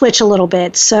let's switch a little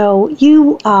bit. So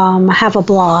you have a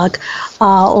blog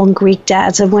on Greek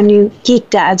Dads, and when you Geek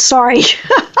Dad, sorry.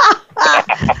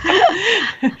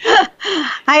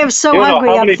 I am so hungry.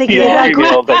 I'm thinking about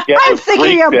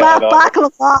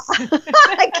baklava.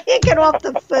 I can't get off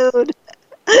the food.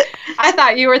 I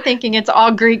thought you were thinking it's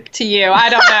all Greek to you. I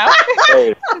don't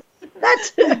know.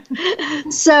 That's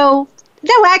so.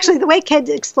 No, actually, the way Ken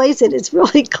explains it is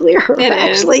really clear. It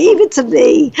actually, is. Even to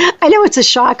me, I know it's a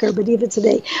shocker, but even to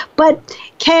me. But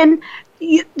Ken,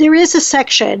 there is a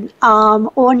section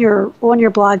on your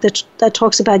blog that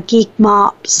talks about geek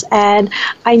moms, and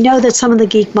I know that some of the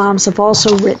geek moms have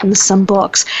also written some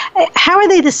books. How are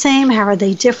they the same? How are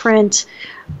they different?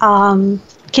 Can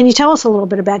you tell us a little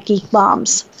bit about geek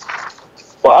moms?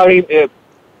 Well, I mean,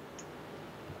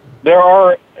 there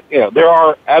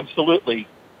are absolutely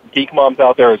geek moms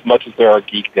out there as much as there are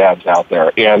geek dads out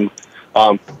there. And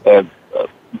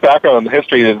background on the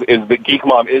history is that Geek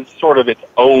Mom is sort of its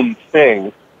own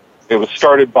thing. It was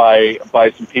started by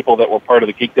some people that were part of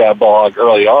the Geek Dad blog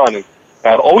early on, and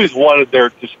I've always wanted there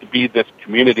just to be this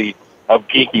community of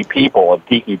geeky people, of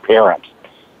geeky parents.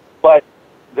 But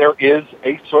there is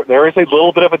a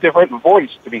little bit of a different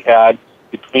voice to be had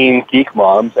between geek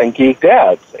moms and geek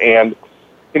dads. And,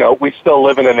 we still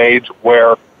live in an age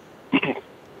where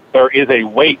there is a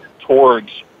weight towards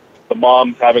the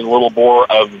moms having a little more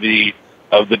of the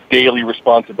daily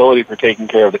responsibility for taking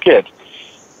care of the kids.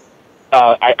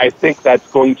 I think that's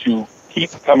going to keep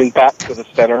coming back to the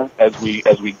center as we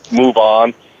move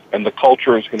on, and the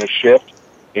culture is going to shift,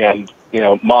 and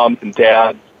moms and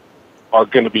dads are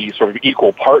going to be sort of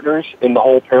equal partners in the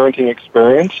whole parenting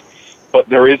experience. But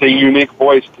there is a unique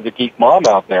voice to the geek mom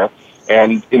out there,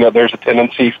 and there's a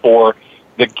tendency for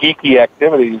the geeky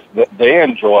activities that they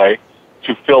enjoy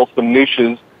to fill some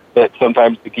niches that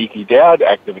sometimes the geeky dad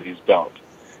activities don't.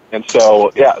 And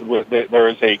so, there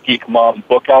is a Geek Mom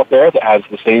book out there that has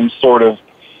the same sort of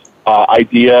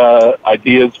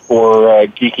ideas for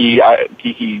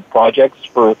geeky projects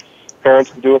for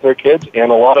parents to do with their kids,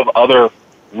 and a lot of other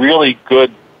really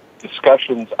good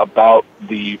discussions about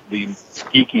the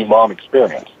geeky mom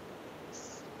experience.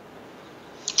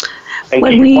 And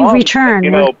when we return,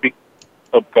 go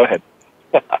ahead.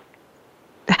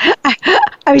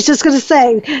 I was just going to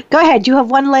say, go ahead. Do you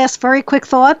have one last very quick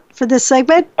thought for this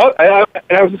segment? I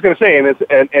was just going to say, and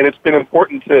it's been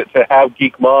important to have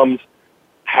geek moms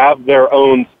have their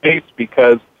own space,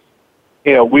 because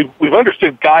we've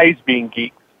understood guys being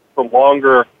geeks for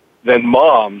longer than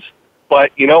moms,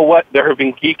 but you know what? There have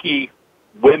been geeky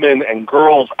women and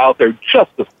girls out there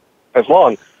just as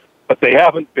long, but they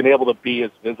haven't been able to be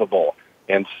as visible.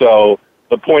 And so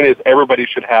the point is, everybody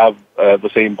should have the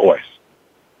same voice.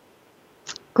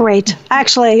 Great.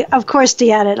 Actually, of course,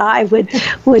 Deanna and I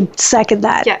would second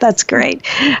that. Yes. That's great.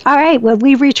 All right. When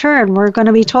we return, we're going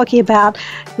to be talking about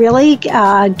really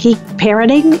geek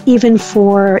parenting, even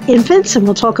for infants, and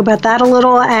we'll talk about that a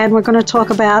little. And we're going to talk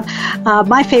about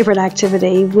my favorite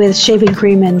activity with shaving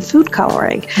cream and food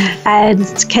coloring,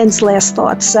 and Ken's last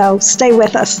thoughts. So stay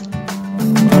with us.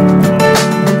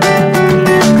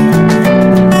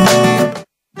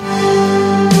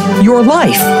 your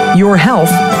life, your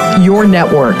health, your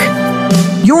network.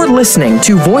 You're listening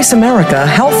to Voice America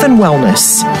Health and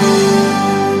Wellness.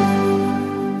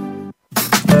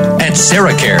 At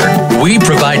SarahCare, we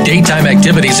provide daytime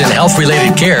activities and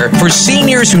health-related care for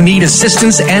seniors who need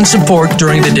assistance and support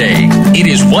during the day. It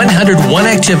is 101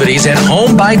 activities and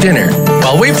home by dinner.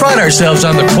 While we pride ourselves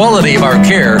on the quality of our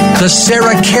care, the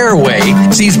SarahCare way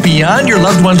sees beyond your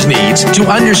loved one's needs to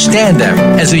understand them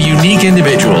as a unique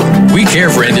individual. We care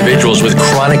for individuals with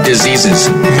chronic diseases,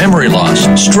 memory loss,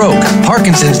 stroke,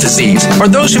 Parkinson's disease, or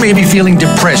those who may be feeling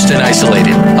depressed and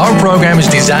isolated. Our program is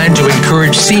designed to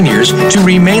encourage seniors to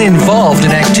remain involved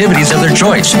in activities of their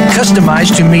choice,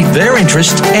 customized to meet their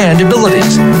interests and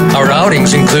abilities. Our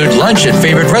outings include lunch at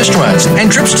favorite restaurants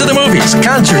and trips to the movies,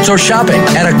 concerts, or shopping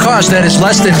at a cost that is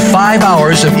less than 5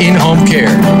 hours of in-home care.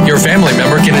 Your family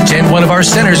member can attend one of our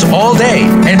centers all day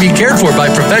and be cared for by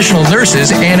professional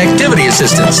nurses and activity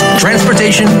assistants.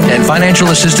 Transportation and financial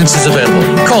assistance is available.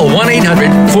 Call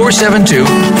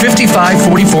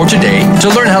 1-800-472-5544 today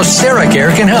to learn how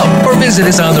SarahCare can help, or visit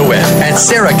us on the web at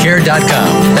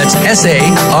sarahcare.com. That's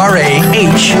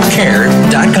SARAH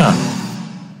care.com.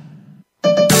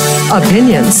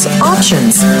 Opinions,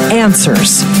 options,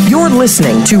 answers. You're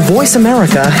listening to Voice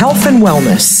America Health and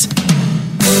Wellness.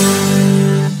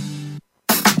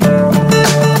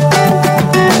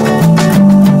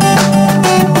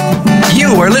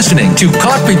 You are listening to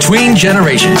Caught Between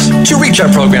Generations. To reach our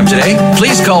program today,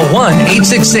 please call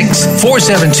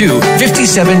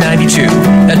 1-866-472-5792.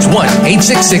 That's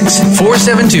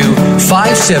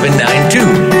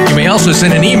 1-866-472-5792. You may also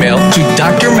send an email to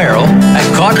Dr. Merrill at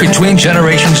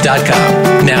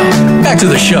CaughtBetweenGenerations.com. Now, back to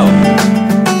the show.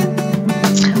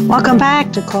 Welcome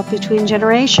back to Caught Between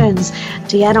Generations.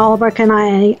 Deanna Albrecht and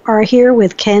I are here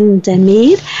with Ken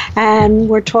Denmead, and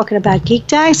we're talking about Geek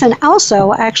Dads. And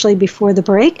also, actually, before the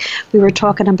break, we were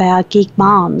talking about geek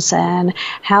moms and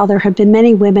how there have been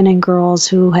many women and girls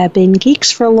who have been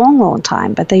geeks for a long, long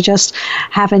time, but they just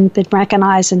haven't been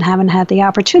recognized and haven't had the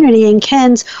opportunity. And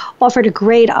Ken's offered a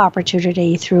great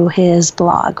opportunity through his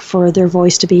blog for their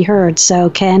voice to be heard. So,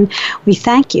 Ken, we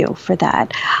thank you for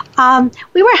that.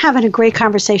 We were having a great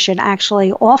conversation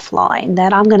actually offline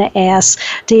that I'm going to ask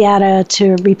Deanna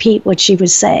to repeat what she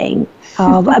was saying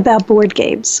about board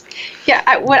games.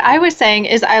 Yeah, what I was saying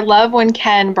is I love when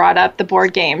Ken brought up the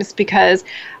board games, because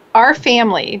our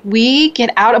family, we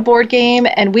get out a board game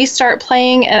and we start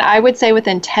playing, and I would say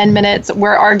within 10 minutes,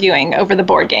 we're arguing over the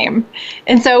board game.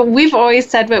 And so we've always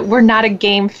said that we're not a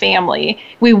game family.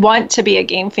 We want to be a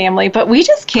game family, but we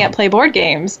just can't play board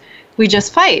games. We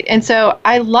just fight. And so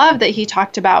I love that he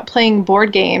talked about playing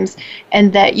board games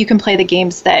and that you can play the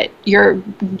games that you're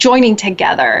joining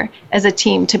together as a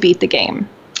team to beat the game.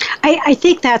 I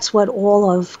think that's what all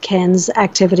of Ken's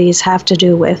activities have to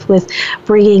do with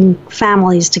bringing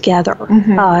families together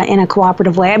in a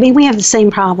cooperative way. I mean, we have the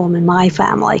same problem in my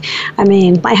family. I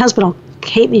mean, my husband will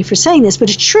hate me for saying this, but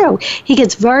it's true. He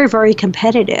gets very, very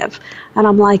competitive. And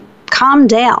I'm like, calm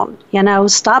down,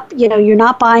 stop, you're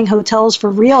not buying hotels for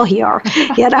real here,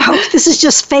 this is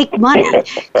just fake money.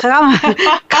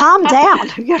 Calm down,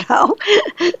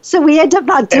 So we end up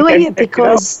not doing it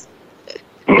because...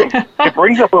 It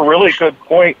brings up a really good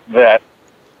point that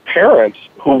parents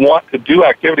who want to do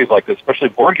activities like this, especially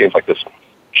board games like this,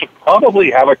 should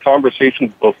probably have a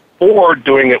conversation before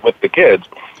doing it with the kids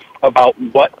about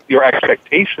what your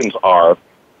expectations are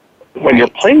when you're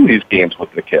playing these games with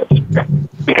the kids.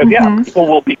 Because, people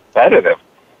will be competitive.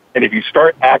 And if you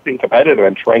start acting competitive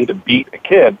and trying to beat a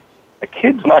kid's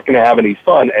not going to have any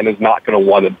fun and is not going to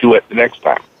want to do it the next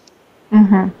time.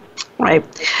 Right.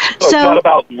 So it's not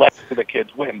about letting the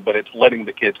kids win, but it's letting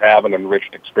the kids have an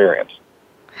enriched experience.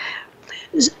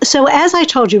 So as I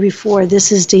told you before,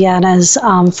 this is Deanna's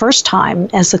first time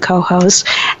as the co-host.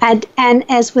 And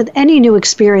as with any new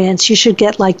experience, you should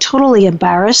get totally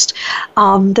embarrassed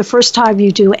the first time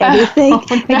you do anything. Oh,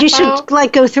 no. And you should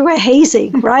go through a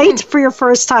hazing, right, for your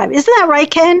first time. Isn't that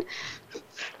right, Ken?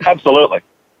 Absolutely.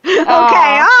 Okay.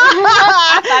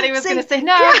 I thought he was going to say,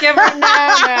 no, give her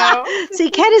no.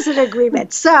 See, Ken is in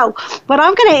agreement. So what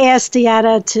I'm going to ask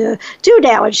Deanna to do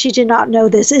now, and she did not know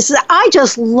this, is I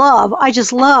just love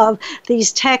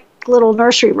these tech little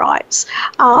nursery rhymes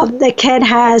that Ken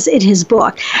has in his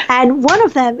book. And one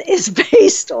of them is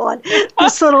based on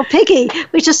this little piggy,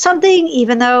 which is something,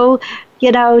 even though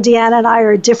Deanna and I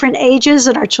are different ages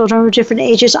and our children are different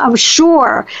ages, I'm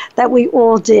sure that we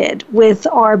all did with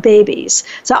our babies.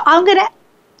 So I'm going to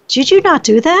Did you not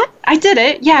do that? I did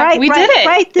it. Yeah, we did it.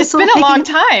 Right. It's been a long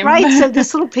time. Right. So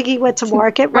this little piggy went to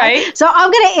market. Right. So I'm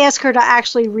going to ask her to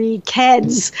actually read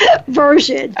Ken's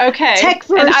version. Okay. Tech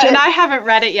version. And I haven't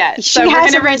read it yet. So we're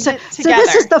going to read it together. So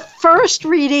this is the first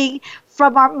reading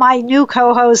from my new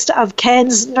co-host of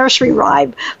Ken's nursery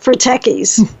rhyme for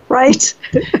techies. Right.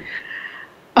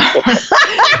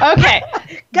 Okay.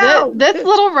 Go. This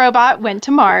little robot went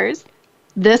to Mars.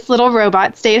 This little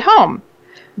robot stayed home.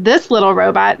 This little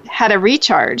robot had a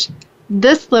recharge.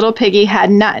 This little piggy had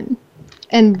none.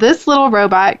 And this little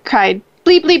robot cried,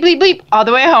 bleep, bleep, bleep, bleep, all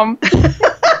the way home.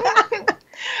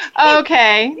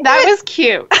 Okay, that was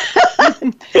cute.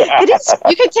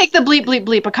 You could take the bleep, bleep,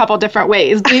 bleep a couple different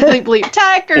ways. Bleep, bleep, bleep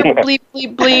tech or bleep,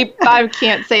 bleep, bleep. I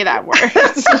can't say that word.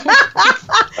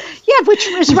 Yeah, which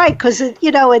is right, because, at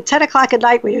 10 o'clock at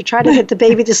night when you're trying to get the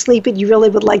baby to sleep and you really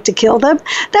would like to kill them,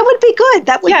 that would be good.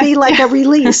 That would be like a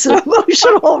release, an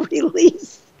emotional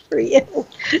release for you.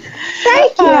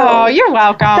 Thank you. Oh, you're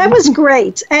welcome. That was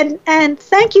great. And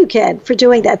thank you, Ken, for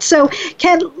doing that. So,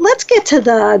 Ken, let's get to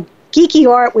the geeky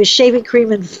art with shaving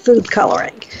cream and food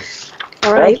coloring.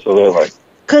 All right? Absolutely.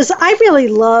 Because I really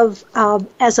love,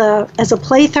 as a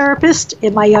play therapist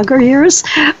in my younger years,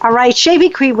 all right,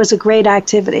 shaving cream was a great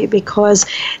activity because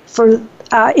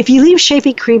if you leave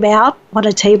shaving cream out on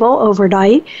a table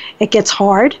overnight, it gets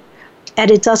hard, and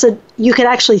it doesn't. You can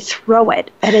actually throw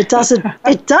it, and it doesn't.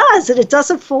 It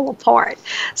doesn't fall apart.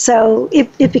 So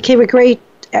it became a great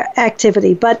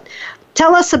activity. But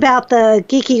tell us about the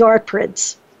geeky art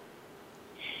prints.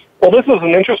 Well, this was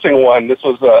an interesting one. This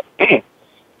was a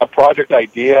project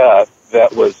idea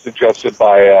that was suggested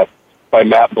by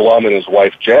Matt Blum and his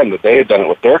wife Jen, that they had done it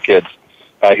with their kids.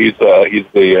 He's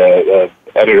the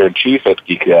editor-in-chief at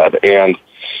Geek Dad, and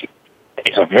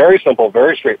it's a very simple,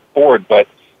 very straightforward, but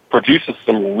produces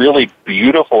some really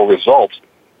beautiful results.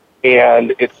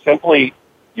 And it's simply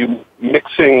you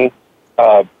mixing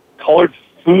colored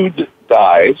food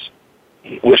dyes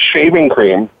with shaving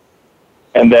cream,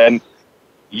 and then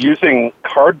using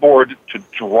cardboard to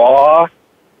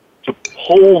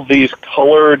pull these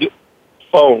colored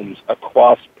foams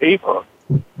across paper,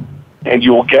 and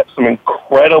you will get some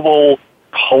incredible,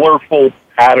 colorful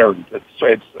patterns.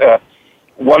 It's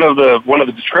one of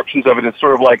the descriptions of it is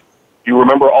sort of like, you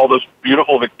remember all those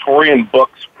beautiful Victorian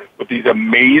books with these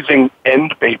amazing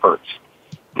end papers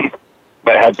that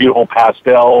had beautiful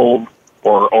pastels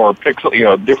or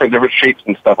pixel, different shapes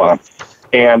and stuff on them,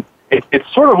 and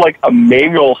it's sort of like a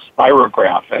manual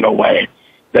spirograph in a way,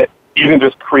 that you can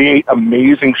just create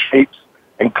amazing shapes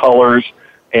and colors,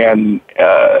 and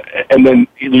then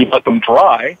you let them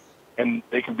dry, and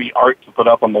they can be art to put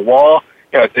up on the wall.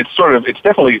 It's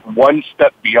definitely one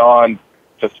step beyond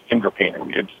just finger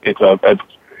painting.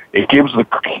 It gives the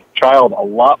child a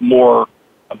lot more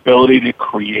ability to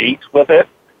create with it,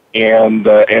 and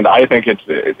I think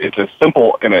it's a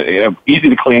simple and easy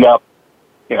to clean up.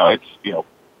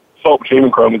 Soap, shaving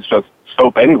cream is just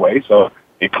soap anyway, so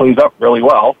it cleans up really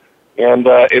well. And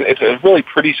it's a really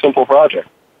pretty simple project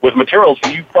with materials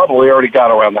you probably already got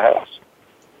around the house.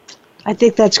 I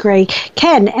think that's great.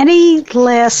 Ken, any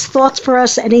last thoughts for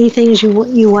us? Any things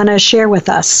you want to share with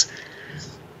us?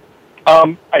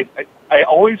 I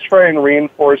always try and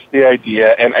reinforce the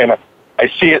idea, and I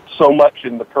see it so much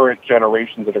in the current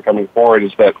generations that are coming forward,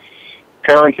 is that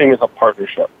parenting is a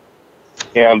partnership.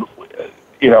 And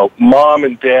mom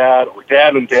and dad, or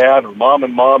dad and dad, or mom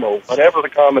and mom, or whatever the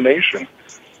combination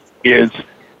is,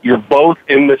 you're both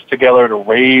in this together to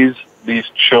raise these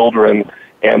children,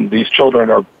 and these children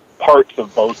are parts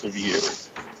of both of you.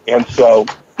 And so,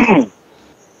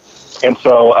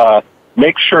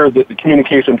 make sure that the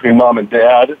communication between mom and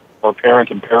dad, or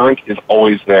parent and parent, is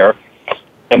always there.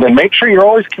 And then make sure you're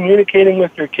always communicating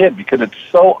with your kid, because it's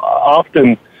so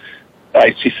often,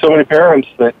 I see so many parents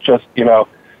that just,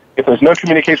 if there's no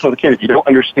communication with the kid, if you don't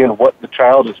understand what the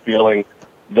child is feeling,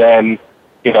 then,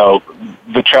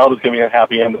 the child is going to be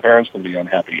unhappy and the parents can be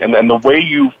unhappy. And then the way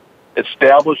you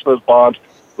establish those bonds,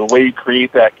 the way you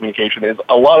create that communication is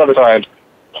a lot of the times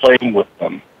playing with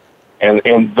them.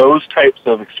 And those types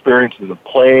of experiences of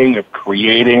playing, of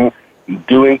creating, and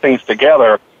doing things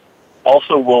together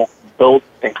also will build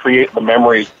and create the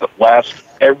memories that last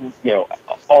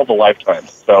all the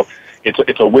lifetimes. So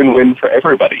it's a win-win for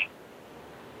everybody.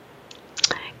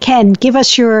 Ken, give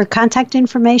us your contact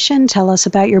information. Tell us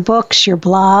about your books, your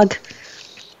blog.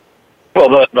 Well,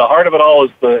 the heart of it all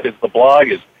is the blog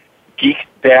is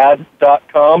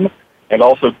GeekDad.com and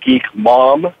also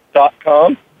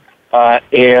GeekMom.com.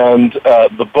 And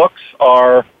the books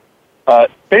are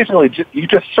basically, you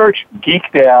just search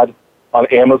Geek Dad on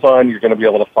Amazon, you're going to be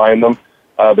able to find them.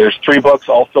 There's 3 books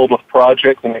all filled with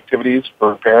projects and activities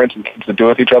for parents and kids to do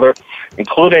with each other,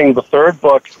 including the 3rd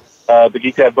book, the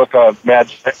Geek Dad book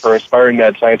for aspiring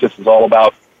mad scientists, is all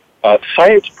about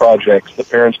science projects that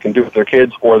parents can do with their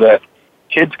kids or that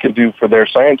kids can do for their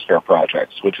science fair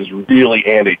projects, which is really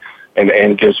handy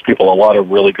and gives people a lot of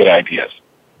really good ideas.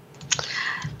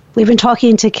 We've been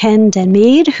talking to Ken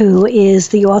Denmead, who is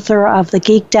the author of the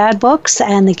Geek Dad books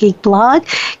and the Geek blog.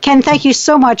 Ken, thank you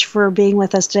so much for being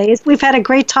with us today. We've had a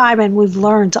great time and we've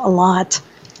learned a lot.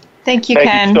 Thank you, Ken.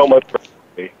 Thank you so much for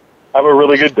having me. Have a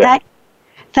really good day.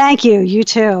 Thank you. You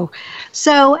too.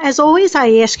 So, as always,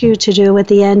 I ask you to do at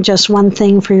the end just one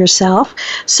thing for yourself.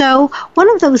 So,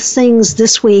 one of those things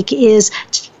this week is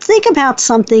think about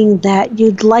something that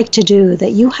you'd like to do,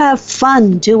 that you have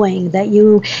fun doing, that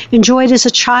you enjoyed as a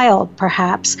child,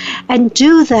 perhaps, and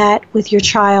do that with your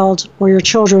child or your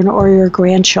children or your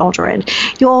grandchildren.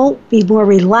 You'll be more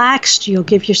relaxed, you'll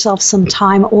give yourself some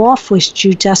time off, which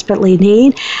you desperately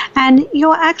need, and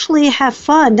you'll actually have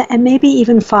fun and maybe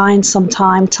even find some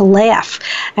time to laugh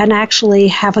and actually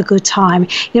have a good time.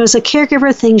 As a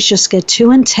caregiver, things just get too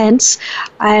intense,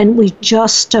 and we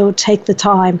just don't take the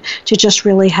time to just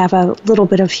really have a little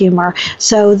bit of humor.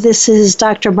 So this is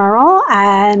Dr. Merle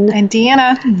and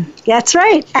Deanna. That's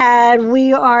right. And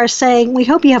we are saying we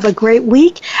hope you have a great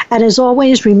week. And as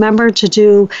always, remember to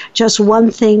do just one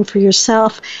thing for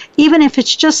yourself, even if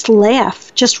it's just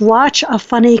laugh. Just watch a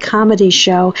funny comedy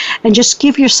show and just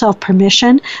give yourself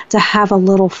permission to have a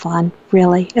little fun.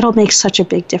 Really, it'll make such a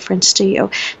big difference to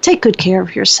you. Take good care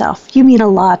of yourself. You mean a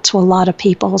lot to a lot of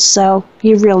people, so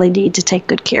you really need to take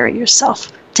good care of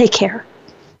yourself. Take care.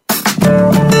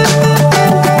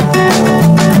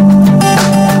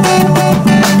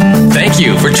 Thank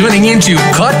you for tuning in to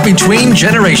Caught Between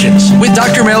Generations with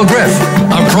Dr. Mel Griff.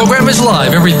 Our program is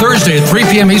live every Thursday at 3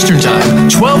 p.m. Eastern Time,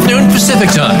 12 noon Pacific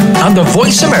Time on the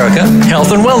Voice America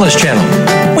Health and Wellness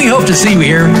Channel. We hope to see you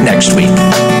here next week.